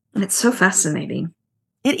 And it's so fascinating.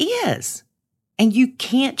 It is. And you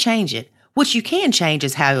can't change it. What you can change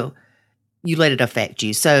is how you let it affect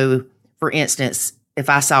you. So, for instance, if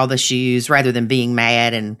I saw the shoes, rather than being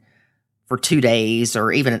mad and for 2 days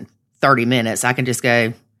or even 30 minutes, I can just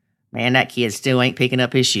go, man, that kid still ain't picking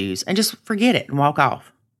up his shoes, and just forget it and walk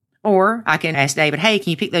off. Or I can ask David, hey,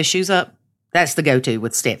 can you pick those shoes up? That's the go-to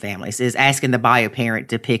with step families, is asking the bio parent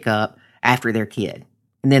to pick up after their kid.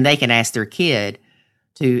 And then they can ask their kid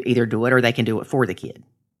to either do it or they can do it for the kid.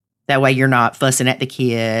 That way you're not fussing at the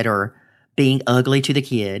kid or being ugly to the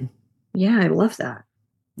kid. Yeah, I love that.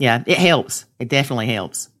 Yeah, it helps. It definitely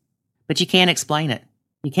helps. But you can't explain it.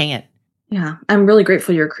 You can't. Yeah, I'm really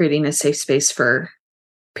grateful you're creating a safe space for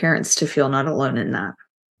parents to feel not alone in that.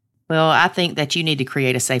 Well, I think that you need to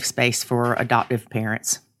create a safe space for adoptive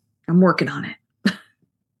parents. I'm working on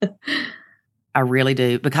it. I really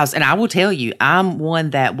do. Because, and I will tell you, I'm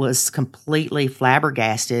one that was completely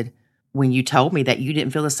flabbergasted when you told me that you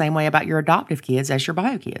didn't feel the same way about your adoptive kids as your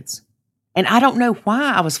bio kids. And I don't know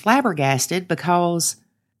why I was flabbergasted, because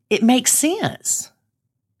it makes sense.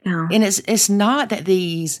 Yeah. And it's not that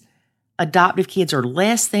these adoptive kids are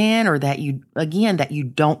less than, or that you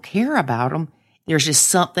don't care about them. There's just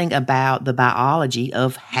something about the biology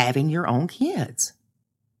of having your own kids.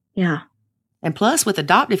 Yeah. And plus, with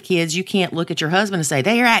adoptive kids, you can't look at your husband and say,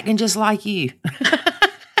 they are acting just like you.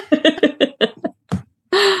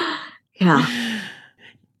 Yeah.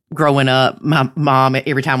 Growing up, my mom,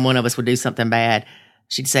 every time one of us would do something bad,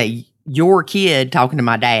 she'd say, your kid talking to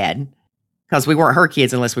my dad because we weren't her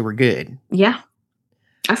kids unless we were good. Yeah.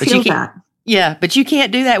 I But feel that. Yeah, but you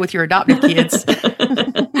can't do that with your adoptive kids.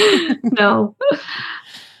 No.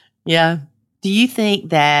 Yeah. Do you think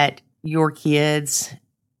that your kids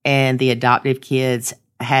and the adoptive kids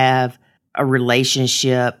have a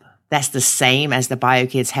relationship that's the same as the bio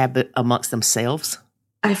kids have amongst themselves?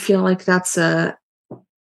 I feel like that's a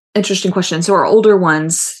interesting question. So our older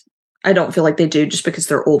ones, I don't feel like they do just because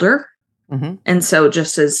they're older. Mm-hmm. And so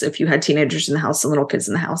just as if you had teenagers in the house and little kids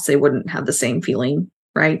in the house, they wouldn't have the same feeling,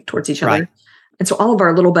 right, towards each other. Right. And so all of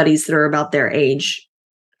our little buddies that are about their age,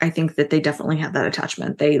 I think that they definitely have that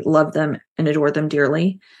attachment. They love them and adore them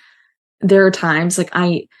dearly. There are times like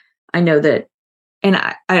I know that, and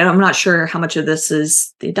I'm not sure how much of this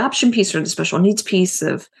is the adoption piece or the special needs piece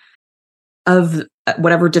of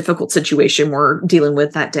whatever difficult situation we're dealing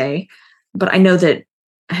with that day. But I know that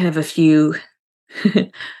I have a few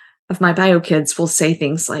of my bio kids will say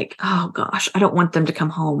things like, "Oh gosh, I don't want them to come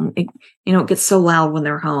home. It gets so loud when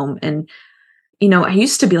they're home." And I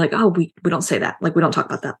used to be like, "Oh, we don't say that. Like we don't talk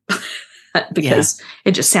about that." Because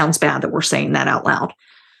it just sounds bad that we're saying that out loud.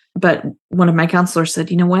 But one of my counselors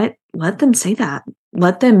said, "You know what? Let them say that.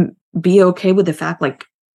 Let them be okay with the fact like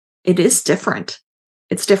it is different.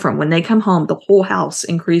 It's different when they come home, the whole house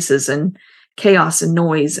increases in chaos and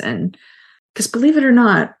noise. And because believe it or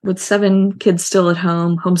not, with 7 kids still at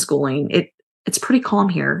home, homeschooling, it's pretty calm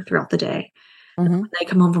here throughout the day. Mm-hmm. When they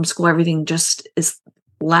come home from school, everything just is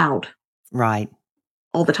loud. Right.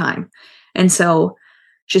 All the time. And so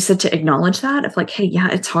she said to acknowledge that of like, hey, yeah,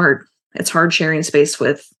 it's hard. It's hard sharing space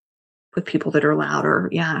with people that are loud, or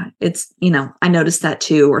it's, I noticed that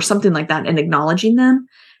too, or something like that, and acknowledging them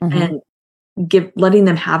and letting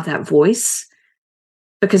them have that voice,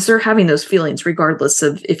 because they're having those feelings regardless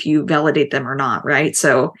of if you validate them or not. Right.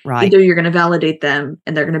 So either you're going to validate them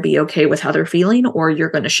and they're going to be okay with how they're feeling, or you're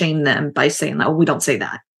going to shame them by saying, oh, we don't say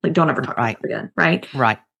that. Like, don't ever talk about it again. Right.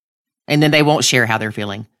 Right. And then they won't share how they're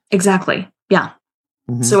feeling. Exactly. Yeah.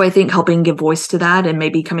 Mm-hmm. So I think helping give voice to that and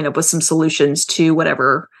maybe coming up with some solutions to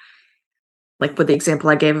whatever, like with the example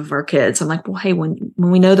I gave of our kids, I'm like, well, hey, when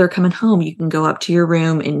we know they're coming home, you can go up to your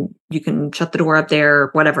room and you can shut the door up there,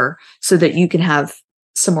 whatever, so that you can have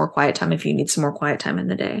some more quiet time if you need some more quiet time in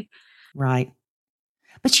the day. Right.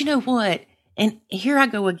 But you know what? And here I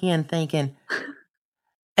go again thinking,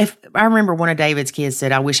 if I remember one of David's kids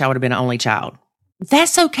said, I wish I would have been an only child.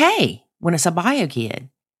 That's okay when it's a bio kid.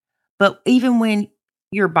 But even when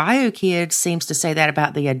your bio kid seems to say that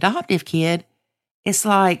about the adoptive kid, it's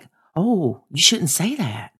like, oh, you shouldn't say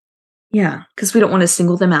that. Yeah, because we don't want to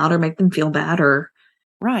single them out or make them feel bad or...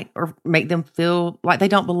 Right, or make them feel like they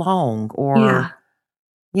don't belong or...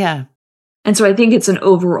 Yeah. And so I think it's an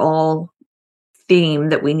overall theme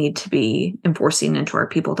that we need to be enforcing into our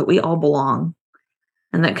people, that we all belong.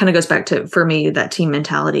 And that kind of goes back to, for me, that team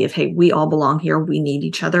mentality of, hey, we all belong here. We need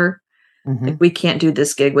each other. Mm-hmm. Like, we can't do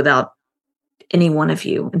this gig without any one of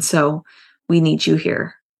you. And so we need you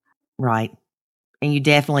here. Right. And you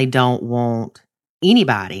definitely don't want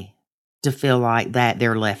anybody to feel like that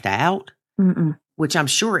they're left out, which I'm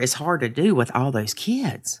sure is hard to do with all those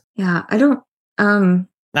kids. Yeah, I don't...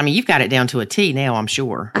 I mean, you've got it down to a T now, I'm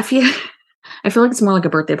sure. I feel like it's more like a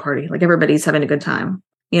birthday party. Like everybody's having a good time,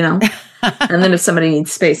 And then if somebody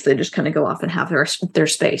needs space, they just kind of go off and have their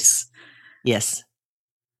space. Yes.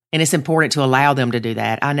 And it's important to allow them to do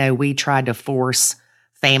that. I know we tried to force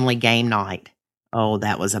family game night. Oh,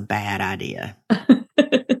 that was a bad idea.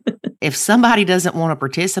 If somebody doesn't want to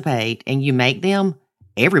participate and you make them,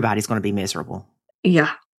 everybody's going to be miserable.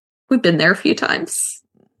 Yeah. We've been there a few times.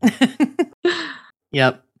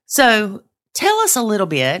 Yep. So tell us a little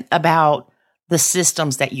bit about the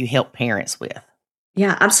systems that you help parents with.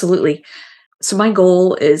 Yeah, absolutely. So my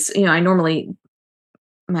goal is,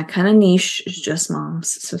 my kind of niche is just moms.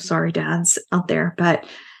 So sorry, dads out there, but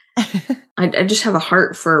I just have a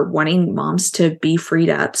heart for wanting moms to be freed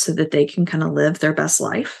up so that they can kind of live their best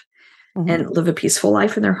life and live a peaceful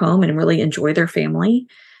life in their home and really enjoy their family.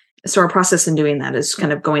 So our process in doing that is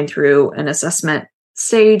kind of going through an assessment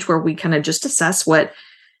stage where we kind of just assess what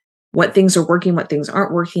things are working, what things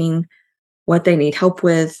aren't working, what they need help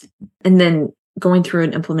with, and then going through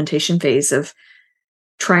an implementation phase of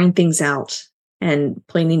trying things out and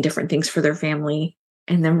planning different things for their family,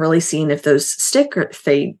 and then really seeing if those stick or if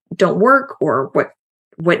they don't work or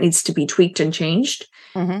what needs to be tweaked and changed.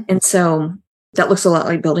 And so that looks a lot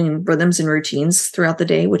like building rhythms and routines throughout the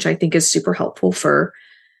day, which I think is super helpful for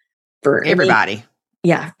everybody.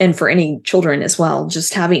 And for any children as well.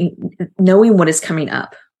 Just knowing what is coming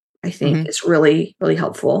up, I think is really, really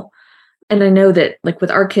helpful. And I know that like with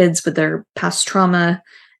our kids, with their past trauma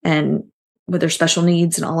and with their special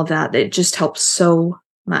needs and all of that. It just helps so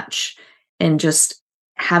much. And just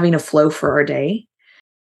having a flow for our day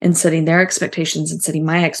and setting their expectations and setting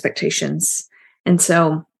my expectations. And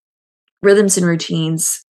so rhythms and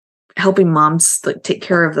routines, helping moms like take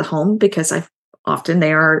care of the home, because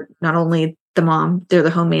they are not only the mom, they're the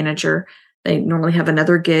home manager. They normally have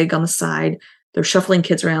another gig on the side. They're shuffling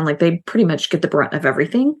kids around. Like they pretty much get the brunt of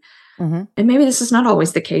everything. Mm-hmm. And maybe this is not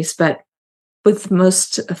always the case, but with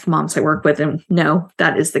most of moms I work with, and no,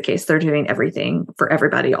 that is the case. They're doing everything for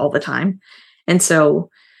everybody all the time. And so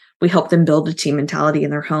we help them build a team mentality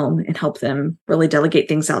in their home and help them really delegate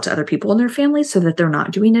things out to other people in their family so that they're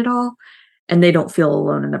not doing it all and they don't feel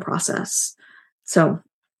alone in the process. So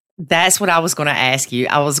that's what I was going to ask you.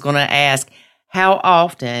 I was going to ask, how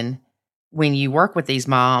often when you work with these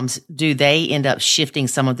moms, do they end up shifting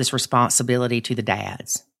some of this responsibility to the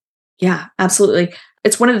dads? Yeah, absolutely.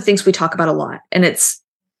 It's one of the things we talk about a lot, and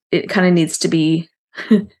it kind of needs to be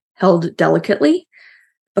held delicately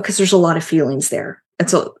because there's a lot of feelings there. And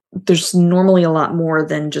so there's normally a lot more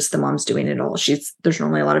than just the mom's doing it all. There's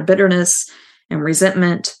normally a lot of bitterness and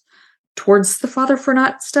resentment towards the father for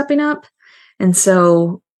not stepping up. And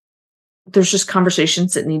so there's just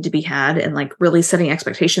conversations that need to be had, and like really setting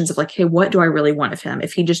expectations of like, hey, what do I really want of him?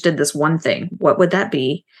 If he just did this one thing, what would that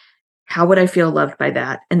be? How would I feel loved by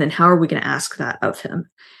that? And then how are we going to ask that of him?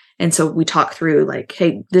 And so we talk through like,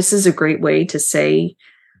 hey, this is a great way to say,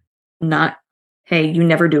 not, hey, you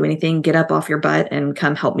never do anything, get up off your butt and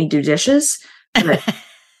come help me do dishes. But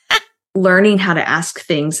learning how to ask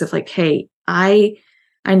things of like, hey, I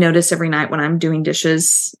notice every night when I'm doing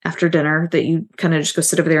dishes after dinner that you kind of just go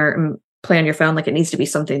sit over there and play on your phone. Like it needs to be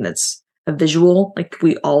something that's a visual, like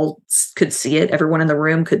we all could see it. Everyone in the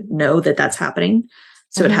room could know that that's happening.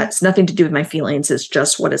 So it has nothing to do with my feelings. It's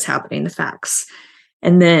just what is happening, the facts.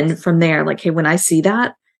 And then from there, like, hey, when I see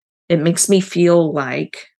that, it makes me feel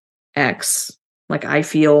like X, like I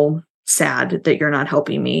feel sad that you're not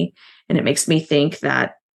helping me. And it makes me think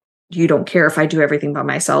that you don't care if I do everything by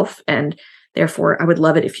myself. And therefore, I would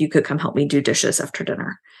love it if you could come help me do dishes after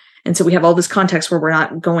dinner. And so we have all this context where we're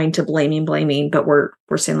not going to blaming, but we're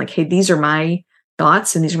saying like, hey, these are my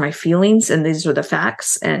thoughts and these are my feelings and these are the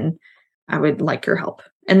facts. And I would like your help.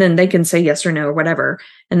 And then they can say yes or no or whatever.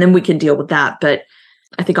 And then we can deal with that. But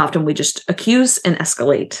I think often we just accuse and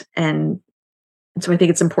escalate. And so I think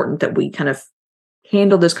it's important that we kind of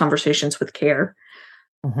handle those conversations with care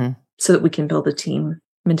so that we can build a team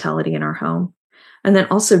mentality in our home. And then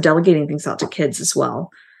also delegating things out to kids as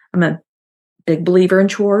well. I'm a big believer in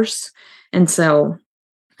chores. And so,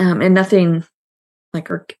 and nothing like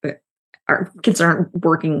our kids aren't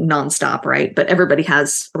working nonstop, right? But everybody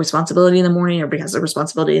has a responsibility in the morning. Everybody has a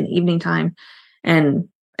responsibility in the evening time. And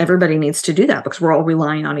everybody needs to do that because we're all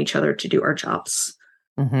relying on each other to do our jobs.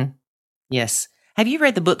 Mm-hmm. Yes. Have you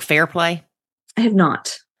read the book Fair Play? I have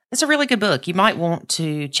not. It's a really good book. You might want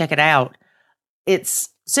to check it out. It's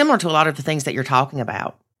similar to a lot of the things that you're talking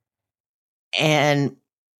about. And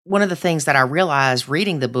one of the things that I realized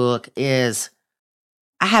reading the book is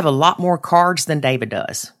I have a lot more cards than David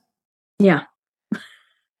does. Yeah.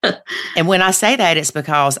 And when I say that, it's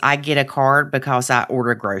because I get a card because I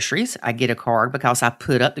order groceries. I get a card because I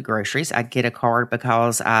put up the groceries. I get a card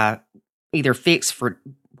because I either fix for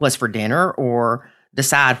what's for dinner or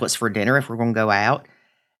decide what's for dinner if we're going to go out.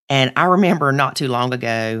 And I remember not too long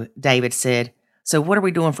ago, David said, so what are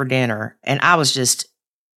we doing for dinner? And I was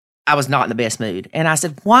not in the best mood. And I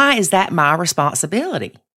said, why is that my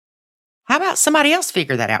responsibility? How about somebody else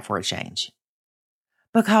figure that out for a change?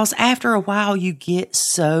 Because after a while, you get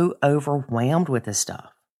so overwhelmed with this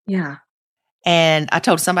stuff. Yeah. And I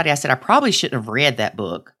told somebody, I said, I probably shouldn't have read that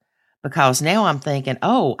book because now I'm thinking,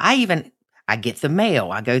 I get the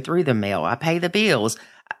mail. I go through the mail. I pay the bills.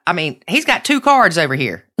 I mean, he's got 2 cards over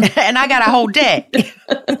here and I got a whole deck.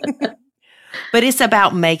 But it's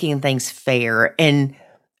about making things fair and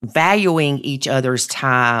valuing each other's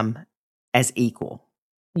time as equal.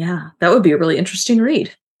 Yeah. That would be a really interesting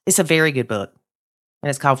read. It's a very good book. And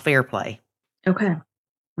it's called Fair Play. Okay.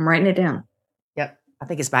 I'm writing it down. Yep. I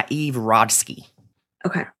think it's by Eve Rodsky.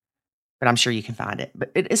 Okay. But I'm sure you can find it. But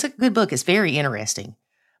it's a good book. It's very interesting.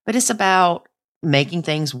 But it's about making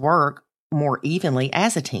things work more evenly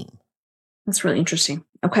as a team. That's really interesting.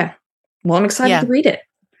 Okay. Well, I'm excited to read it.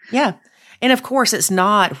 Yeah. And of course, it's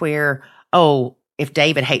not where, if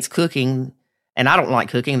David hates cooking and I don't like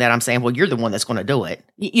cooking, that I'm saying, well, you're the one that's going to do it.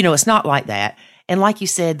 It's not like that. And like you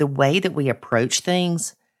said, the way that we approach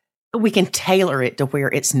things, we can tailor it to where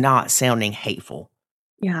it's not sounding hateful.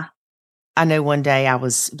 Yeah. I know one day I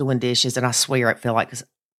was doing dishes and I swear it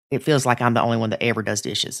feels like I'm the only one that ever does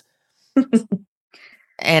dishes.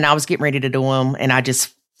 And I was getting ready to do them, and I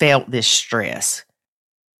just felt this stress.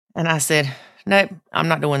 And I said, nope, I'm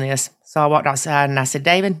not doing this. So I walked outside and I said,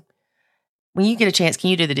 David, when you get a chance, can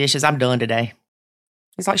you do the dishes? I'm done today.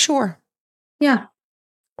 He's like, sure. Yeah.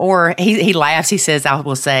 Or he laughs. He says, I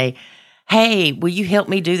will say, hey, will you help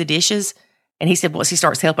me do the dishes? And he said, once he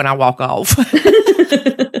starts helping, I walk off.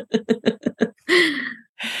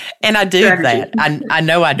 And I do that. I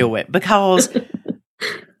know I do it because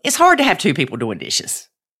it's hard to have two people doing dishes.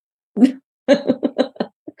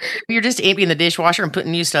 You're just emptying the dishwasher and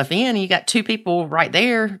putting new stuff in, and you got two people right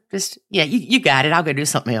there. Just, you got it. I'll go do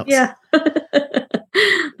something else. Yeah.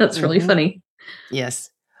 That's really funny. Yes.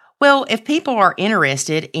 Well, if people are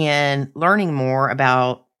interested in learning more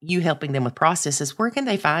about you helping them with processes, where can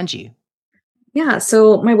they find you? Yeah.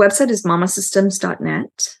 So my website is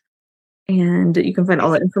mamasystems.net, and you can find all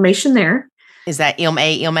the information there. Is that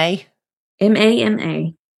MAMA?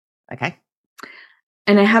 MAMA. Okay.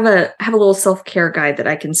 And I have a little self-care guide that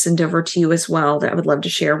I can send over to you as well that I would love to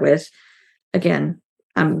share with. Again,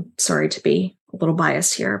 I'm sorry to be a little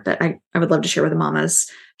biased here, but I would love to share with the mamas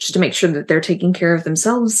just to make sure that they're taking care of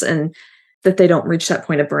themselves and that they don't reach that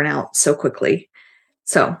point of burnout so quickly.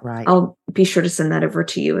 So I'll be sure to send that over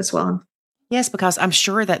to you as well. Yes, because I'm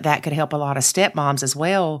sure that could help a lot of stepmoms as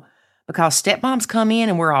well, because stepmoms come in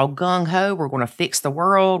and we're all gung-ho. We're going to fix the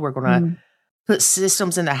world. We're going to put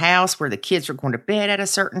systems in the house where the kids are going to bed at a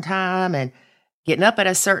certain time and getting up at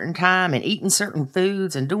a certain time and eating certain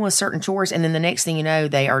foods and doing certain chores. And then the next thing you know,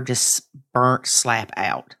 they are just burnt slap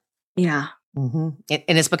out. Yeah. Mm-hmm.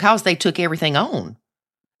 And it's because they took everything on.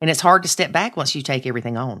 And it's hard to step back once you take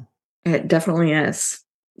everything on. It definitely is.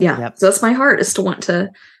 Yeah. Yep. So that's my heart, is to want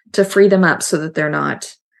to free them up so that they're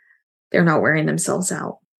not wearing themselves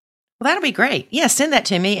out. Well, that'll be great. Yeah, send that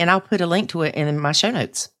to me and I'll put a link to it in my show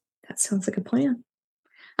notes. That sounds like a plan.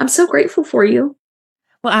 I'm so grateful for you.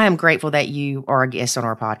 Well, I am grateful that you are a guest on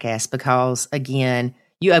our podcast because, again,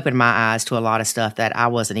 you opened my eyes to a lot of stuff that I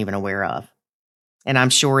wasn't even aware of. And I'm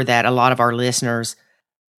sure that a lot of our listeners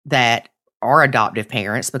that are adoptive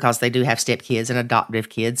parents, because they do have stepkids and adoptive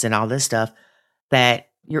kids and all this stuff, that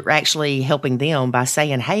you're actually helping them by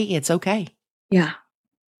saying, hey, it's okay. Yeah.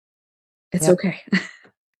 It's okay.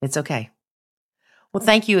 It's okay. Well,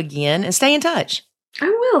 thank you again and stay in touch. I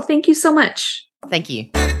will. Thank you so much. Thank you.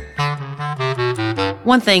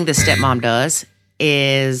 One thing the stepmom does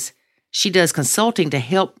is she does consulting to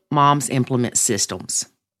help moms implement systems.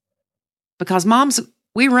 Because moms,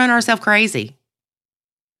 we run ourselves crazy.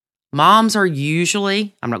 Moms are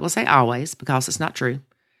usually, I'm not going to say always because it's not true.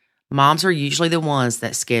 Moms are usually the ones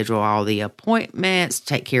that schedule all the appointments,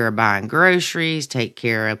 take care of buying groceries, take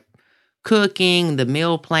care of cooking, the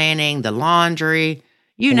meal planning, the laundry,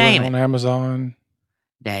 you name it. On Amazon.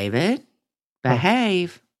 David,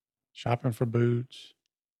 behave. Shopping for boots.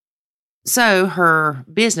 So her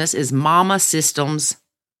business is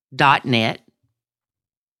mamasystems.net.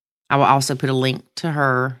 I will also put a link to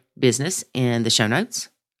her business in the show notes.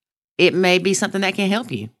 It may be something that can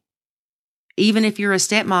help you. Even if you're a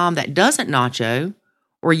stepmom that doesn't nacho,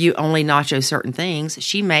 or you only nacho certain things,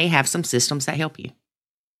 she may have some systems that help you.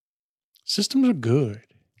 Systems are good.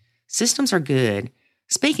 Systems are good.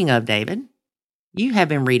 Speaking of, David, you have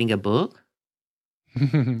been reading a book.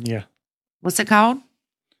 Yeah. What's it called?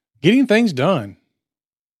 Getting Things Done.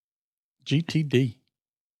 GTD.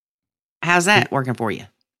 How's that working for you?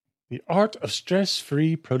 The Art of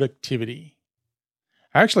Stress-Free Productivity.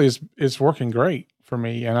 Actually, it's working great for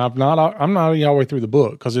me, and I'm not all the way through the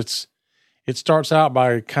book because it starts out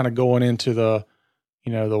by kind of going into the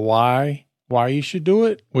why you should do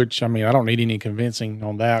it, which, I mean, I don't need any convincing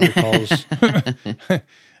on that because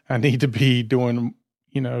I need to be doing,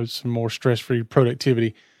 some more stress-free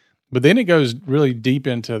productivity. But then it goes really deep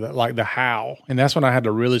into the how. And that's when I had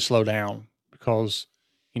to really slow down because,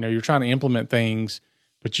 you're trying to implement things,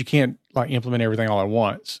 but you can't implement everything all at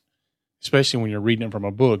once, especially when you're reading it from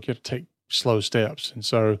a book. You have to take slow steps. And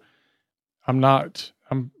so I'm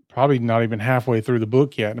probably not even halfway through the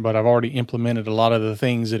book yet, but I've already implemented a lot of the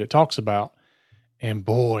things that it talks about. And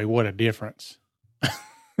boy, what a difference.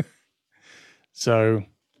 So,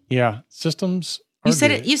 yeah, systems are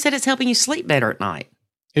good. You said it's helping you sleep better at night.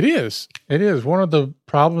 It is. It is. One of the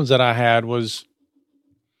problems that I had was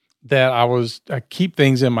that I keep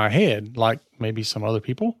things in my head, like maybe some other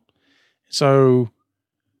people. So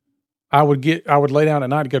I would lay down at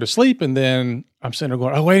night to go to sleep, and then I'm sitting there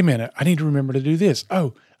going, oh, wait a minute, I need to remember to do this.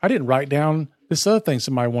 Oh, I didn't write down this other thing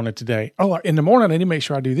somebody wanted today. Oh, in the morning, I need to make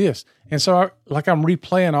sure I do this. And so I'm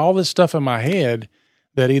replaying all this stuff in my head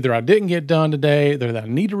that either I didn't get done today, that I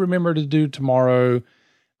need to remember to do tomorrow.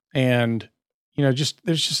 And,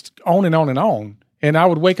 there's just on and on and on. And I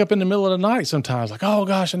would wake up in the middle of the night sometimes like, oh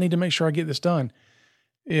gosh, I need to make sure I get this done.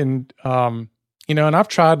 And, and I've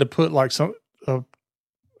tried to put like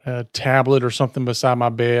a tablet or something beside my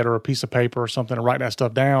bed or a piece of paper or something to write that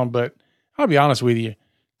stuff down. But I'll be honest with you,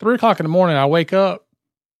 3:00 in the morning, I wake up,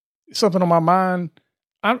 something on my mind.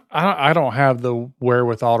 I don't have the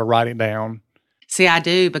wherewithal to write it down. See, I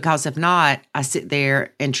do, because if not, I sit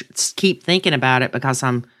there and keep thinking about it, because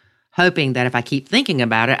I'm hoping that if I keep thinking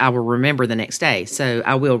about it, I will remember the next day. So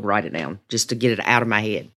I will write it down just to get it out of my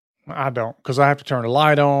head. I don't, because I have to turn the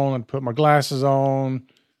light on and put my glasses on,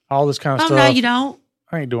 all this kind of stuff. Oh, no, you don't.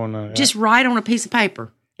 I ain't doing none of that. Just write on a piece of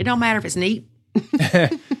paper. It don't matter if it's neat.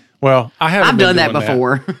 Well, I've done that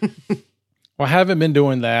before. Well, I haven't been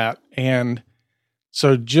doing that. And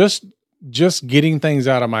so just getting things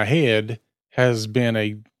out of my head has been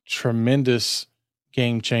a tremendous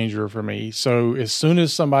game changer for me. So as soon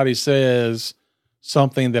as somebody says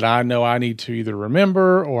something that I know I need to either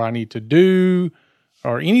remember or I need to do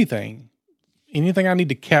or anything I need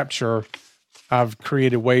to capture, I've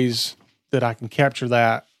created ways that I can capture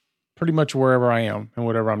that pretty much wherever I am and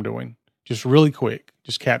whatever I'm doing. Just really quick,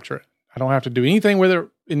 just capture it. I don't have to do anything with it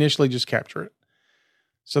initially, just capture it.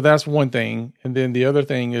 So that's one thing. And then the other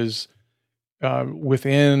thing is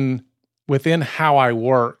within how I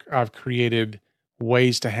work, I've created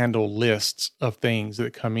ways to handle lists of things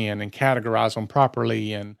that come in and categorize them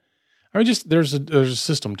properly. And I mean, just there's a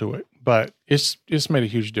system to it, but it's made a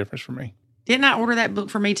huge difference for me. Didn't I order that book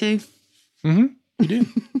for me too? Mm-hmm. You did.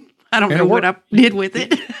 I don't know what I did with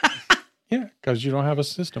it. Yeah, because you don't have a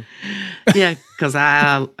system. Yeah, because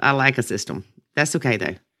I like a system. That's okay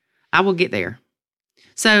though. I will get there.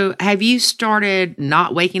 So have you started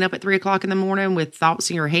not waking up at 3:00 in the morning with thoughts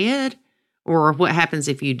in your head? Or what happens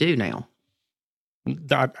if you do now?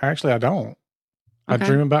 Actually, I don't. Okay. I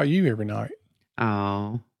dream about you every night.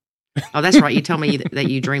 Oh, that's right. You told me that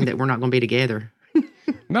you dream that we're not going to be together.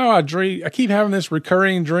 No, I keep having this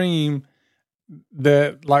recurring dream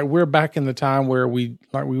that like we're back in the time where we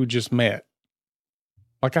just met.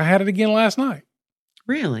 Like I had it again last night.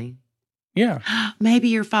 Really? Yeah. Maybe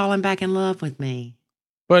you're falling back in love with me.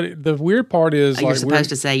 But the weird part is you're supposed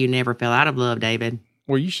to say you never fell out of love, David.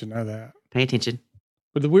 Well, you should know that. Pay attention.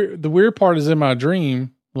 But the weird part is in my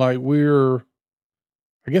dream, like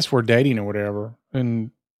I guess we're dating or whatever.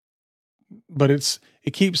 But it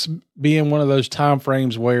keeps being one of those time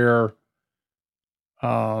frames where,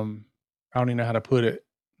 I don't even know how to put it.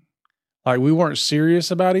 Like we weren't serious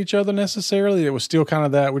about each other necessarily. It was still kind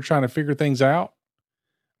of that we're trying to figure things out.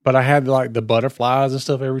 But I had like the butterflies and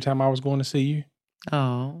stuff every time I was going to see you.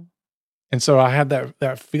 Oh. And so I had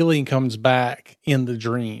that feeling comes back in the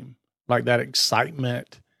dream, like that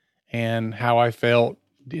excitement and how I felt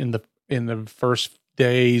in the first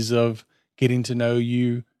days of getting to know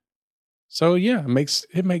you. So yeah,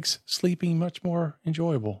 it makes sleeping much more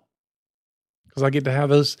enjoyable because I get to have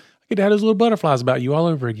those little butterflies about you all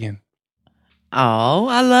over again. Oh,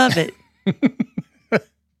 I love it.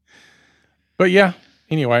 But yeah,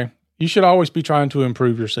 anyway, you should always be trying to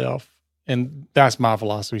improve yourself. And that's my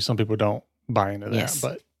philosophy. Some people don't buy into that, yes.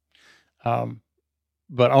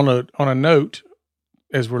 But on a note,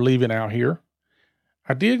 as we're leaving out here,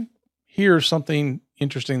 I did hear something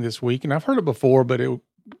interesting this week, and I've heard it before, but it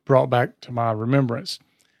brought back to my remembrance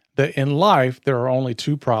that in life, there are only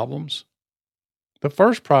two problems. The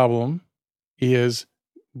first problem is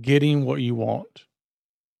getting what you want.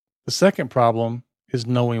 The second problem is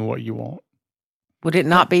knowing what you want. Would it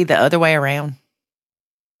not be the other way around?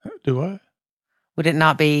 Do what? Would it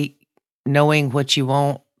not be knowing what you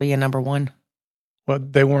want being number one? Well,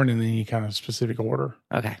 they weren't in any kind of specific order.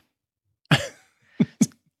 Okay.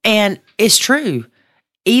 And it's true.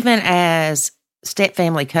 Even as step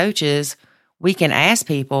family coaches, we can ask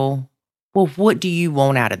people, well, what do you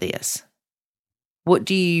want out of this? What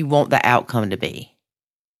do you want the outcome to be?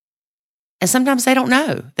 And sometimes they don't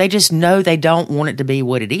know. They just know they don't want it to be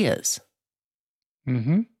what it is.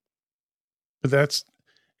 Mm-hmm. But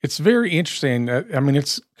it's very interesting. I mean,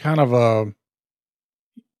 it's kind of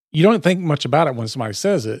you don't think much about it when somebody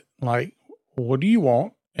says it. Like, what do you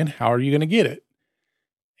want and how are you going to get it?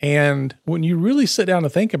 And when you really sit down to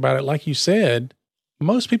think about it, like you said,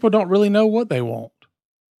 most people don't really know what they want.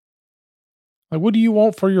 Like, what do you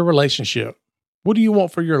want for your relationship? What do you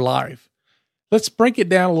want for your life? Let's break it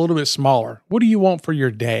down a little bit smaller. What do you want for your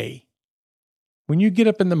day? When you get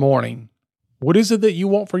up in the morning, what is it that you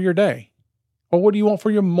want for your day? Or what do you want for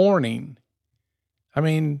your morning? I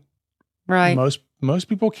mean, right. Most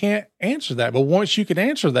people can't answer that. But once you can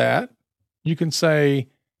answer that, you can say,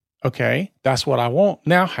 okay, that's what I want.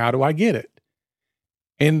 Now, how do I get it?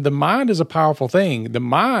 And the mind is a powerful thing. The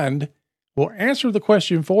mind will answer the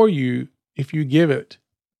question for you if you give it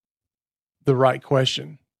the right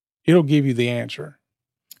question. It'll give you the answer.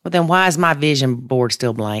 Well, then why is my vision board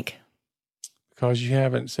still blank? Because you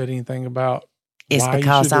haven't said anything about It's why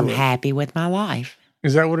because you should I'm do it. happy with my life.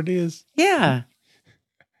 Is that what it is? Yeah.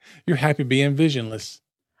 You're happy being visionless.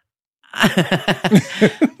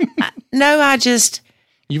 No, I just,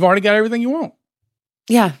 You've already got everything you want.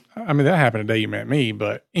 yeah, I mean, that happened the day you met me,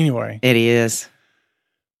 but anyway. it is.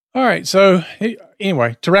 All right. So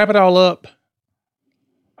anyway, to wrap it all up,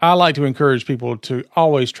 I like to encourage people to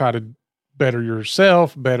always try to better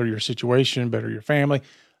yourself, better your situation, better your family,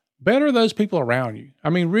 better those people around you. I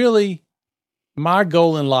mean, really, my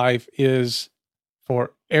goal in life is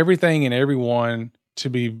for everything and everyone to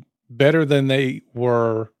be better than they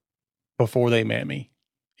were before they met me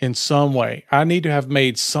in some way. I need to have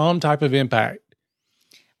made some type of impact.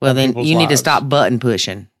 Well, on then people's you need to lives. stop button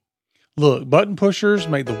pushing. Look, button pushers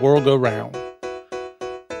make the world go round.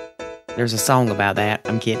 There's a song about that.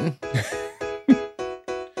 I'm kidding.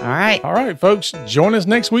 All right. All right, folks, join us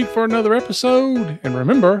next week for another episode. And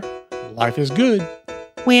remember, life is good.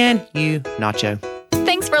 When you nacho.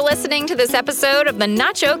 Thanks for listening to this episode of the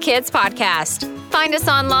Nacho Kids Podcast. Find us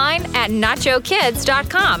online at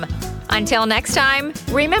nachokids.com. Until next time,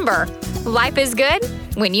 remember, life is good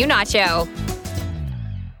when you nacho.